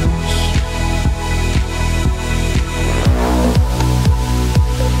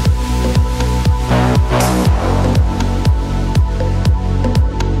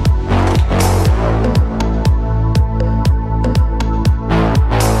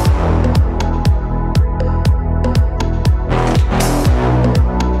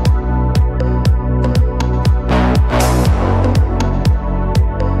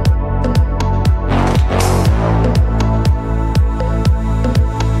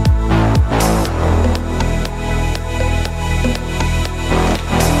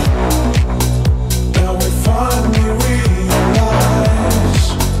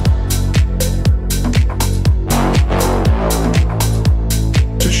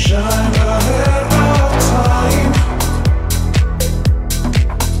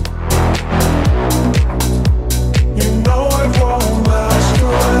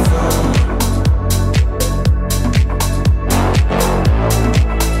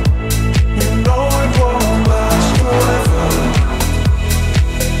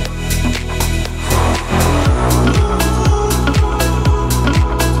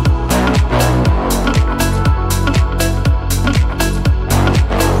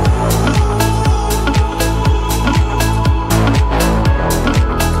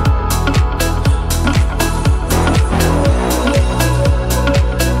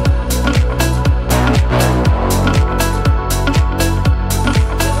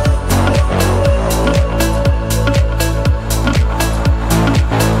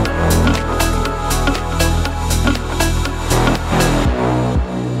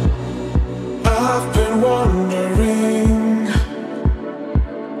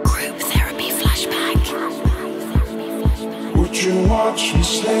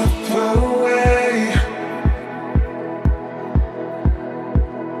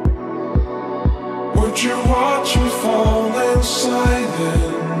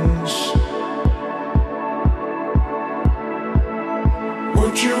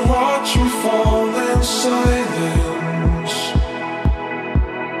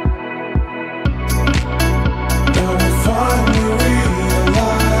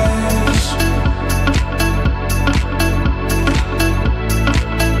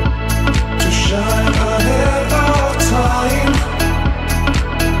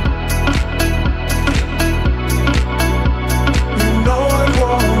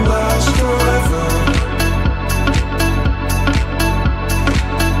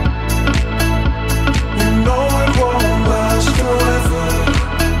 Won't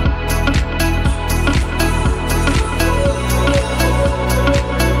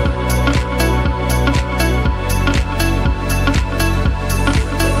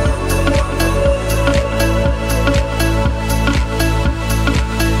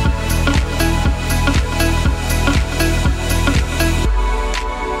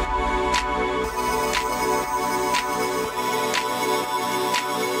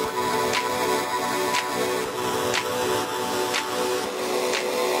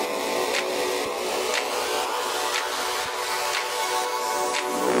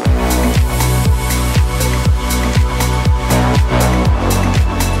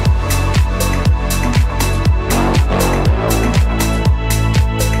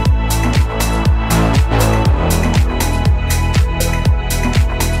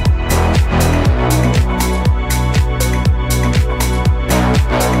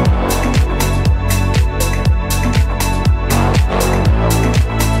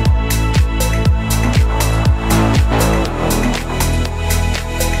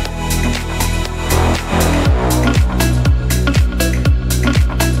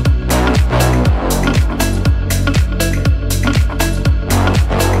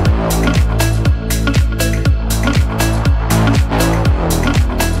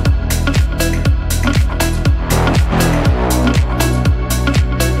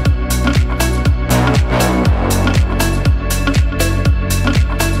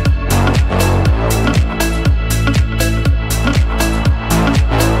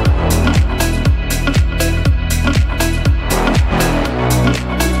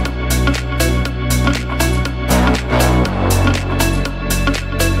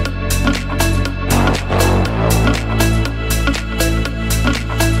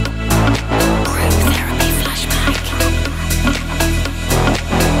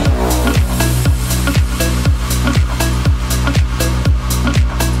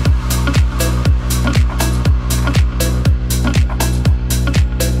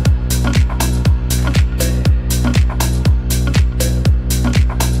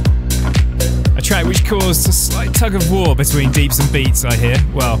track which caused a slight tug of war between Deeps and Beats, I hear.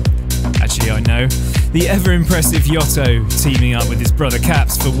 Well, actually I know. The ever-impressive Yotto teaming up with his brother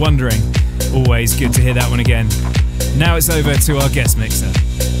Caps for Wondering. Always good to hear that one again. Now it's over to our guest mixer.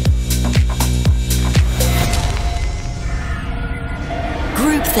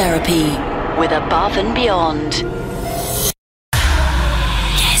 Group therapy with Above and Beyond.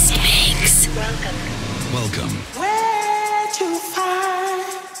 Guest mix. Welcome. Where to find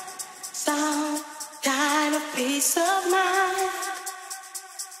some kind of peace of mind?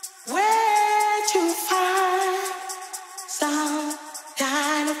 Where to find some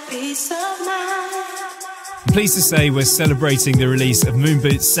kind of peace of mind? I'm pleased to say we're celebrating the release of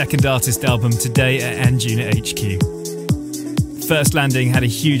Moonboot's second artist album today at Anjuna HQ. First Landing had a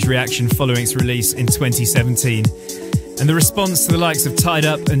huge reaction following its release in 2017, and the response to the likes of Tied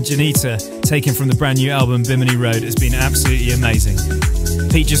Up and Janita, taken from the brand new album Bimini Road, has been absolutely amazing.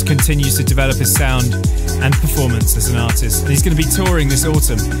 Pete just continues to develop his sound and performance as an artist, and he's going to be touring this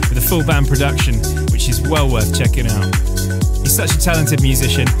autumn with a full band production, which is well worth checking out. He's such a talented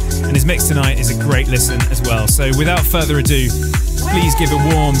musician, and his mix tonight is a great listen as well. So without further ado, please give a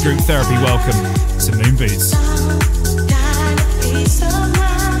warm group therapy welcome to Moonboots.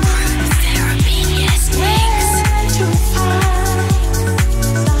 Where to find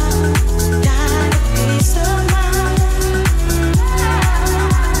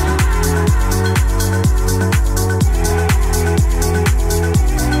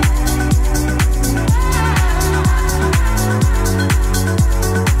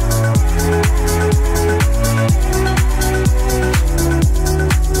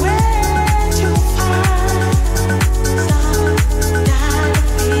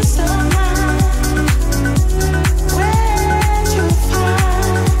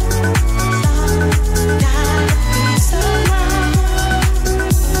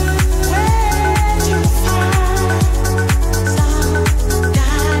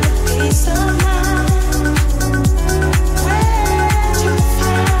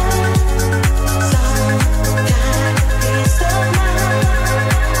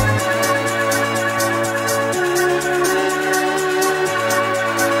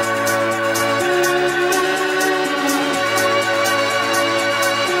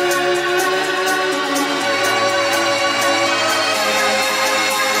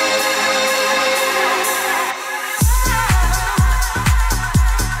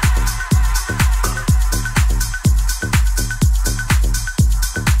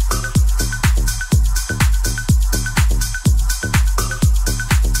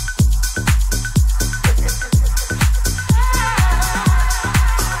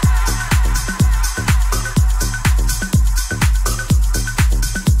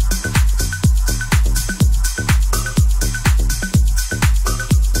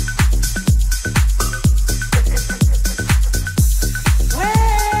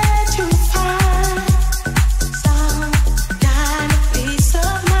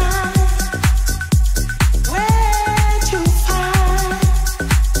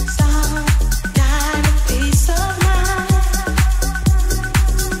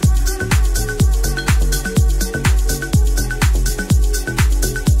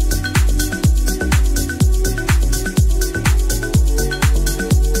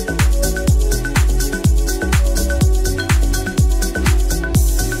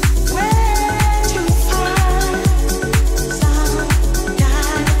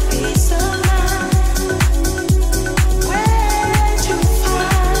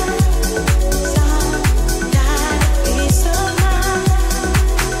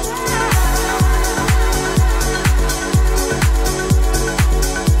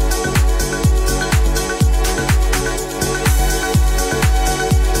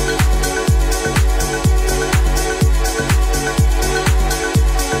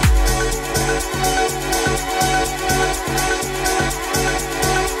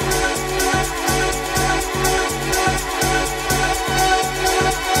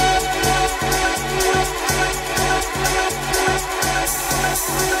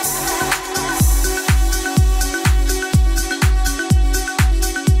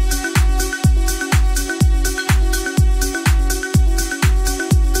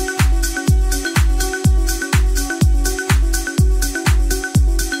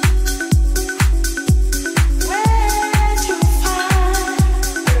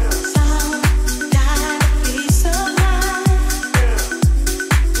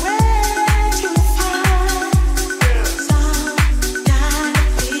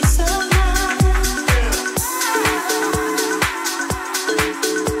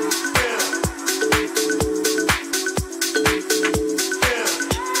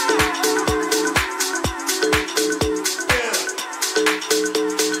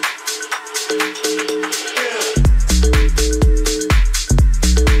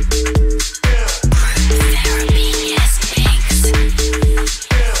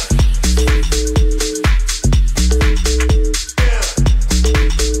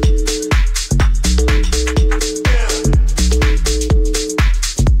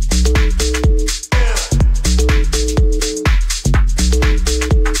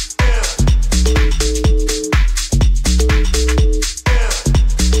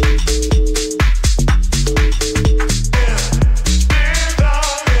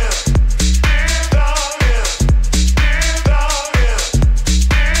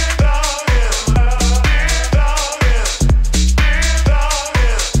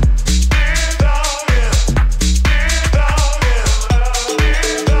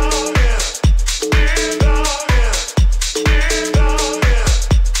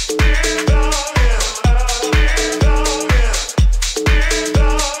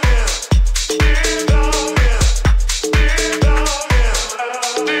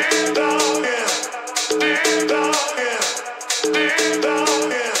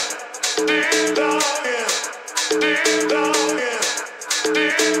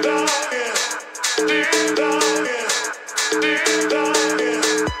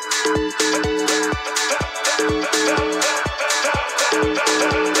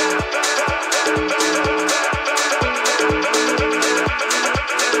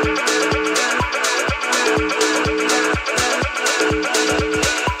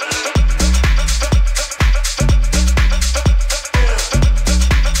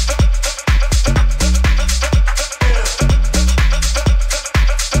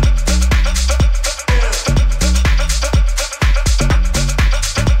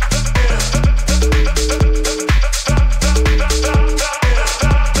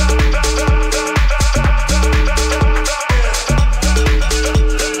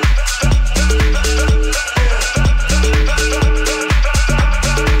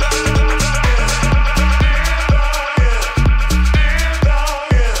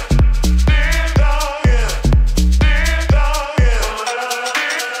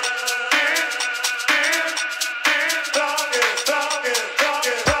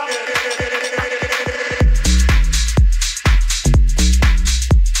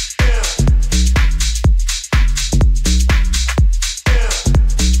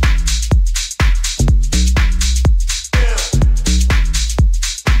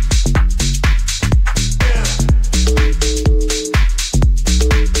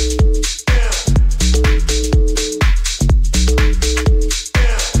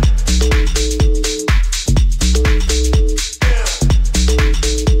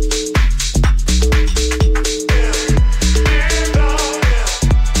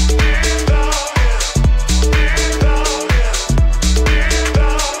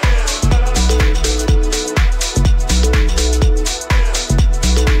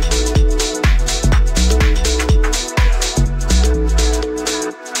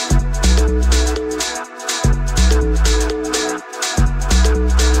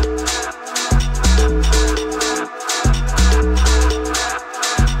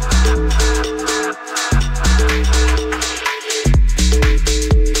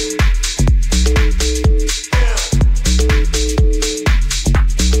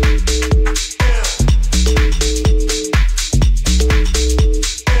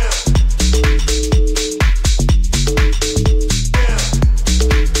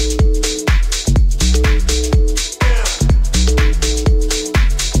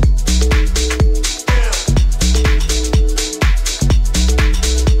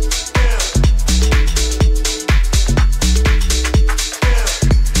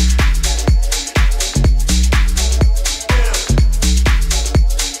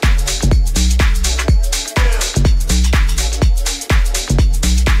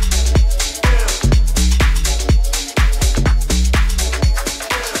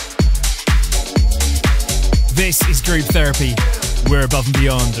This is Group Therapy. We're above and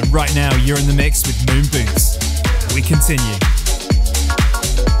beyond, and right now you're in the mix with Moon Boots. We continue.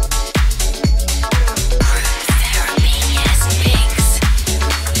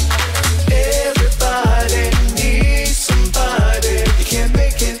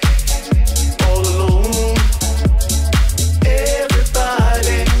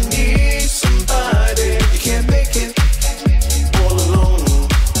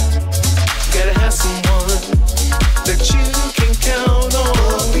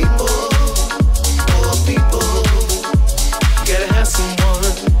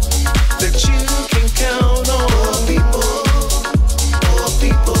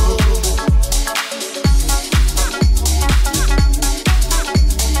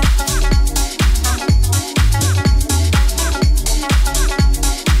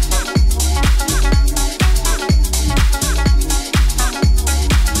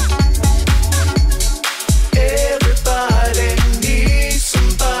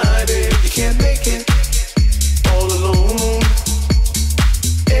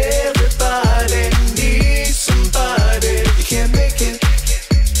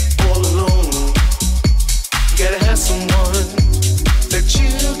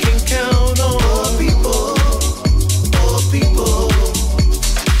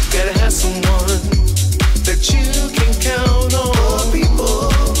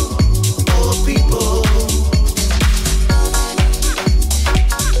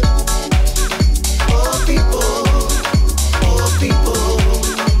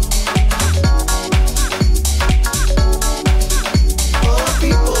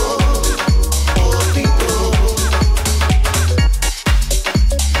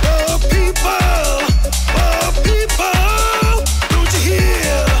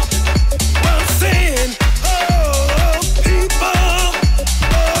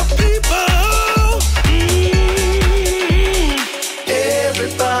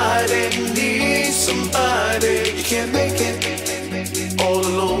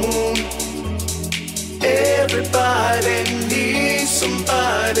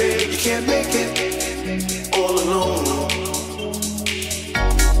 Everybody, you can't make it all alone.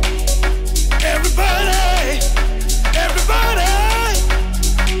 Everybody, everybody,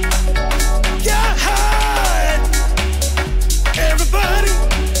 get high. Everybody,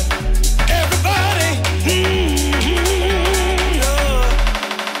 everybody,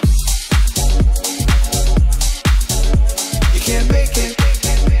 you can't make it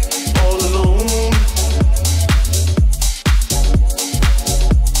all alone.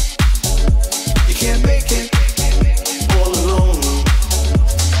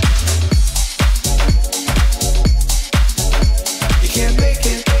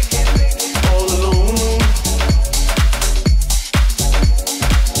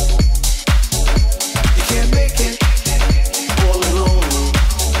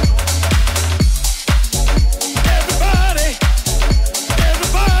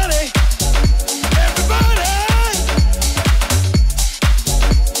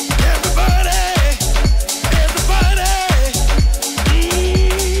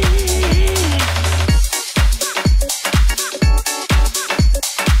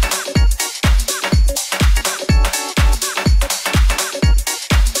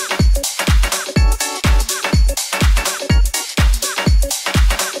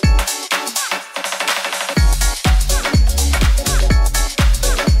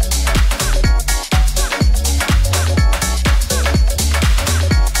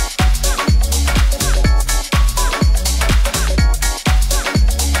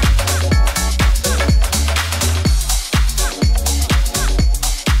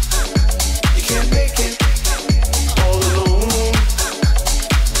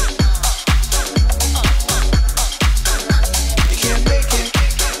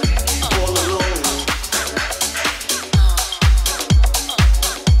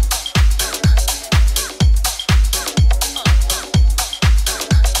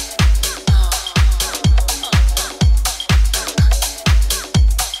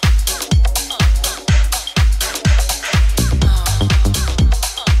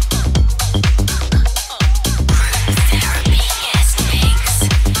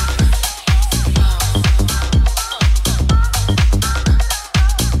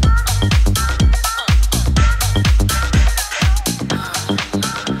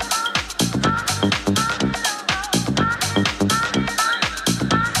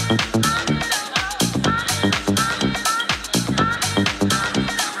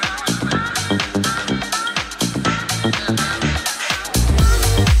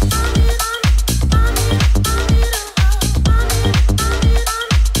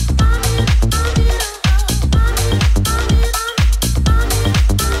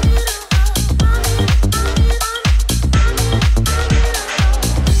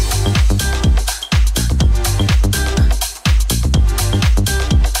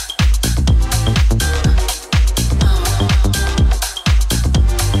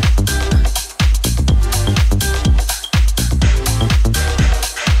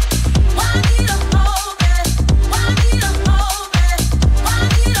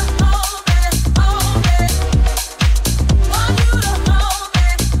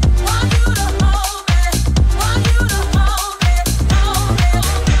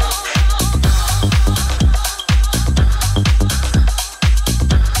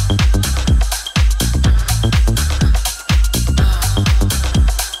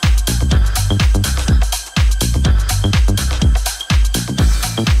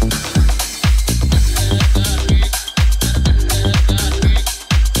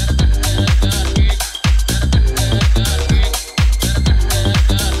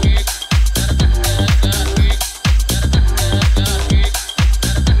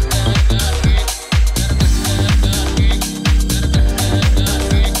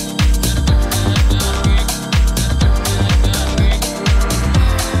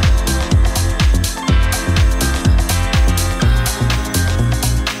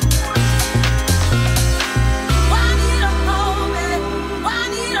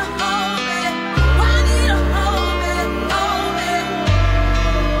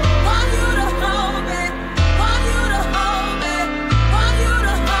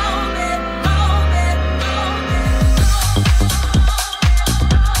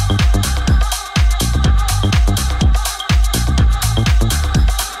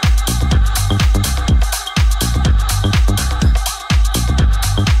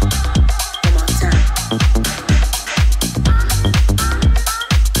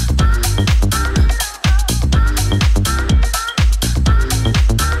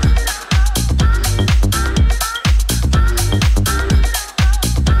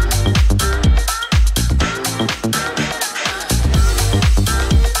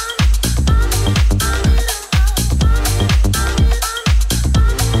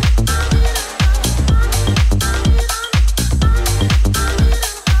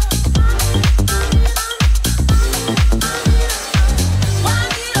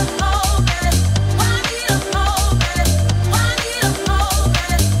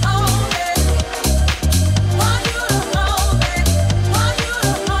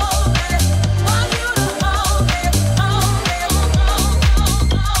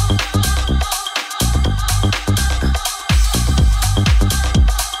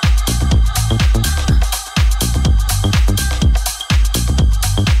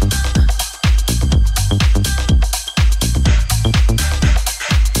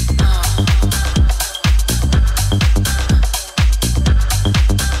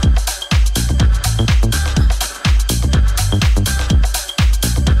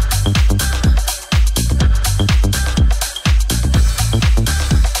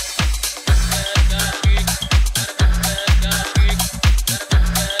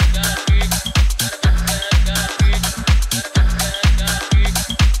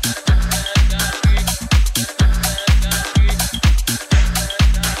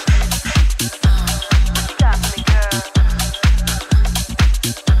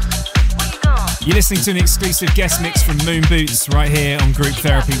 You're listening to an exclusive guest mix from Moon Boots right here on Group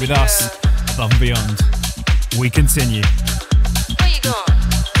Therapy with us, Above and Beyond. We continue. Where you going?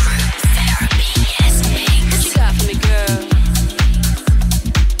 Therapy guest mix. What you got for me, girl?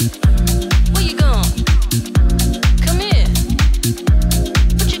 Where you going? Come here.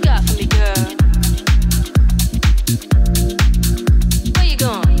 What you got for me, girl? Where you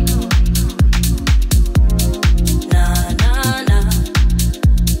going?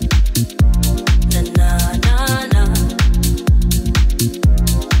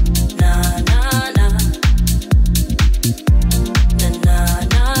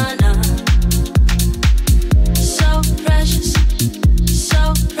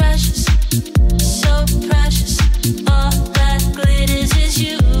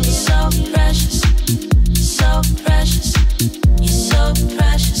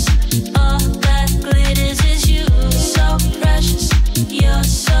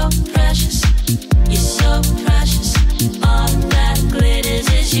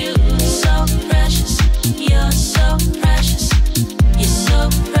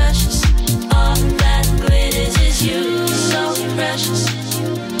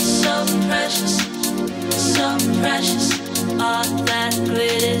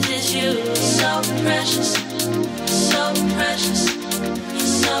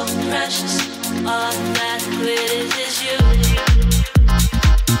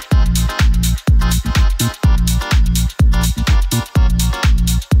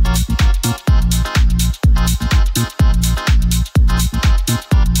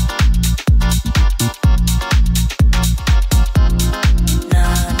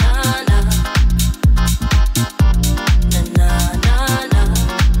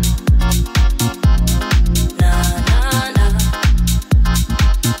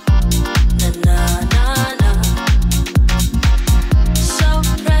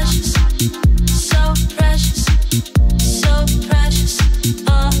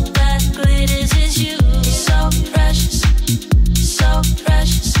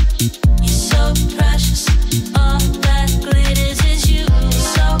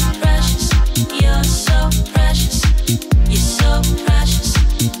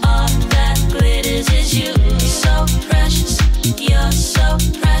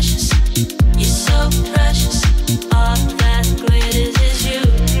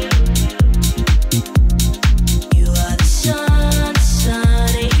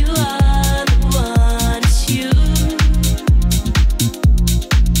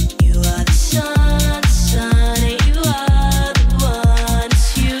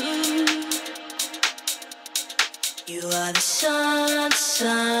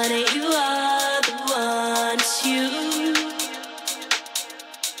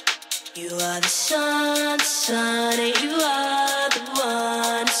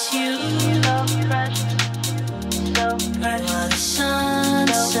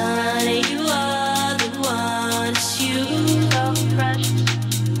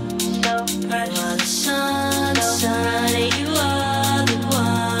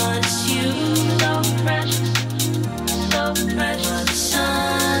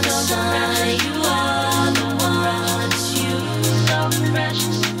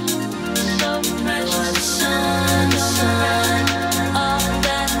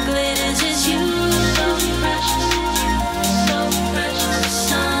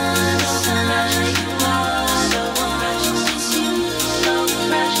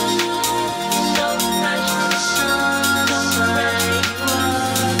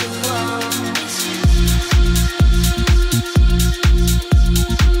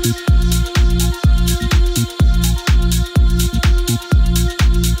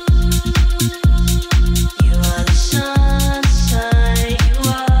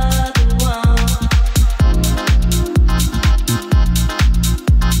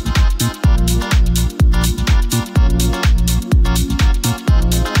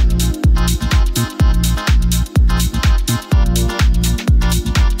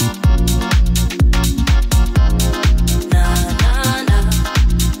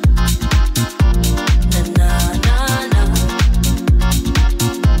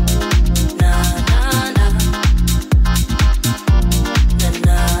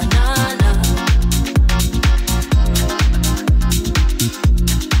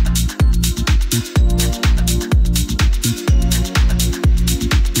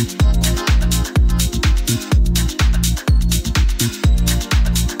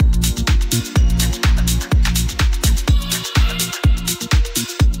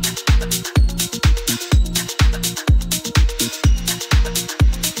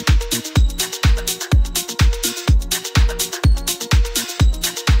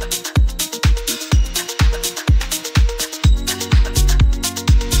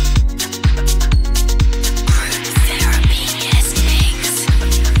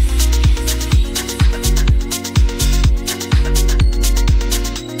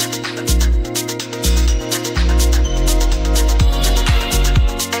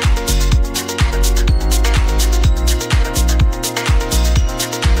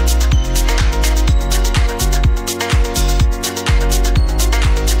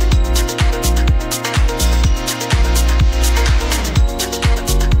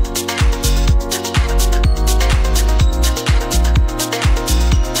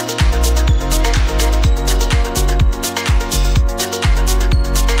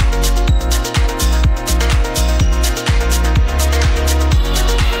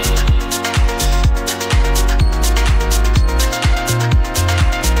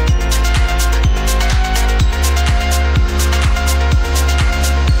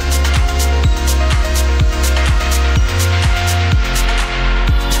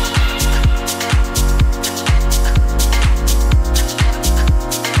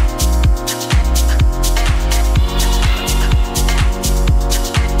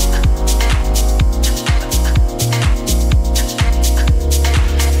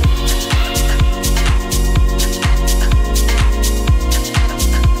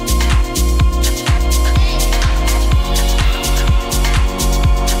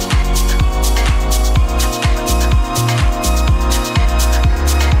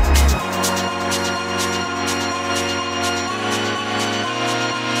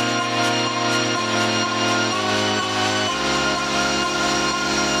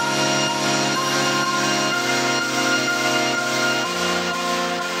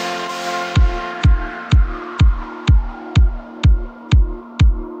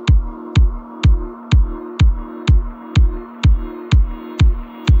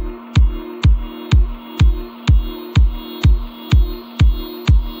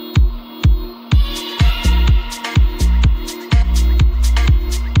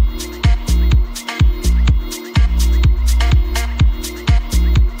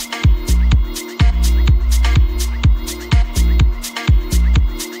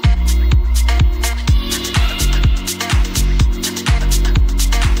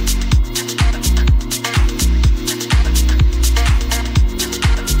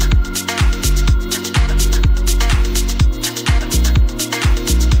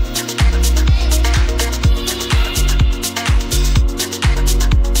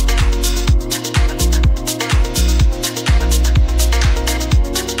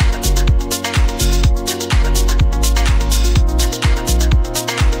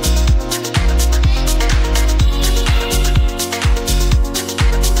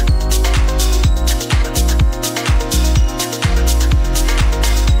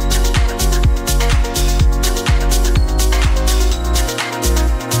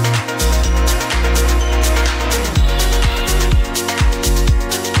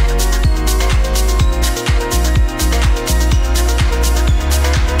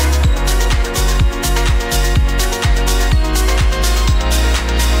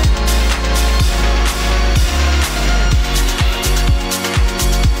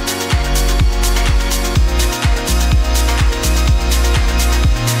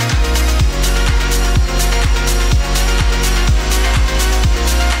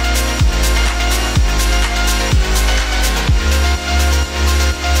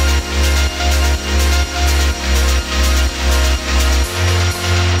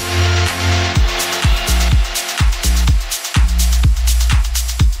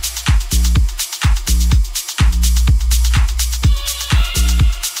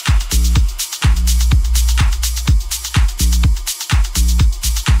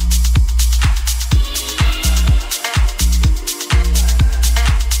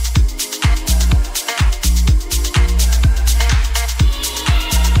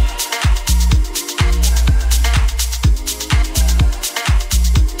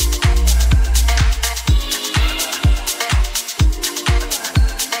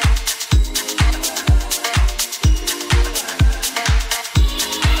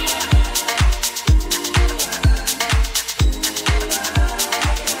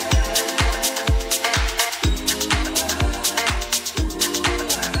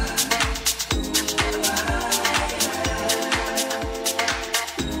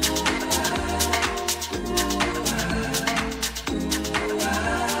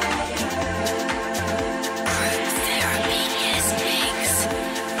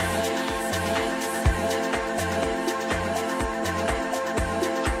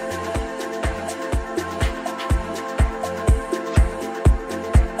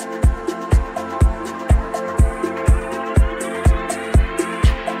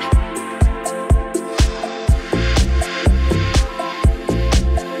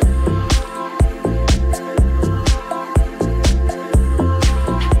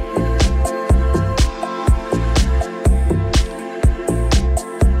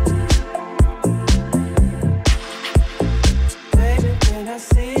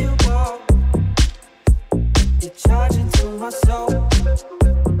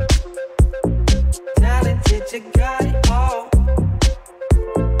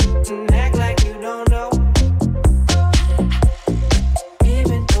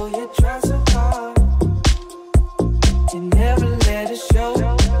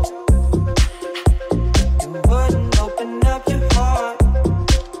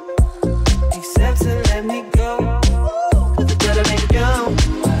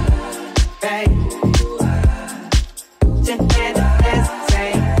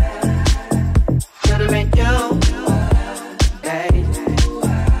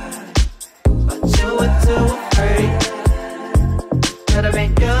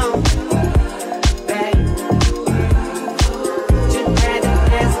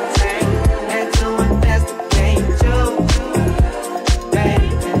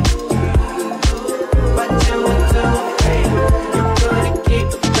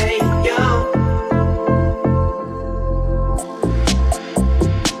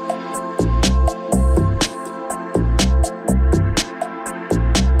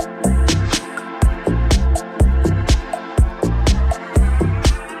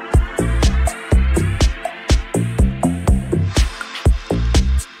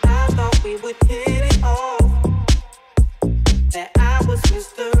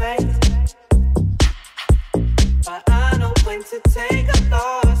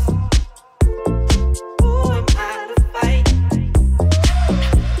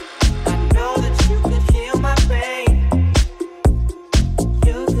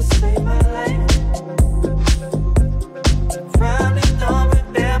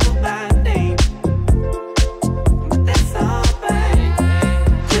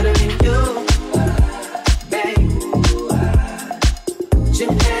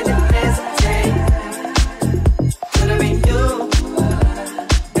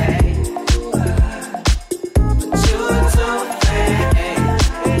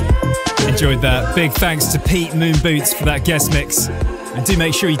 enjoyed that. Big thanks to Pete Moon Boots for that guest mix. And do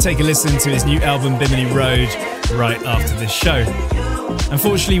make sure you take a listen to his new album Bimini Road right after this show.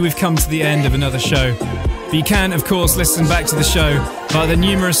 Unfortunately, we've come to the end of another show, but you can, of course, listen back to the show via the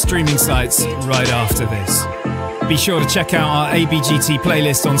numerous streaming sites right after this. Be sure to check out our ABGT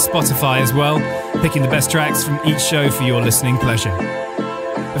playlist on Spotify as well, picking the best tracks from each show for your listening pleasure.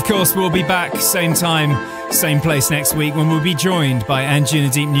 Of course, we'll be back same time, same place next week when we'll be joined by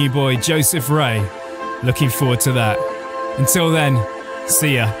Anjunabeats new boy Joseph Ray. Looking forward to that. Until then,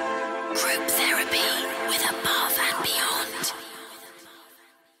 see ya. Group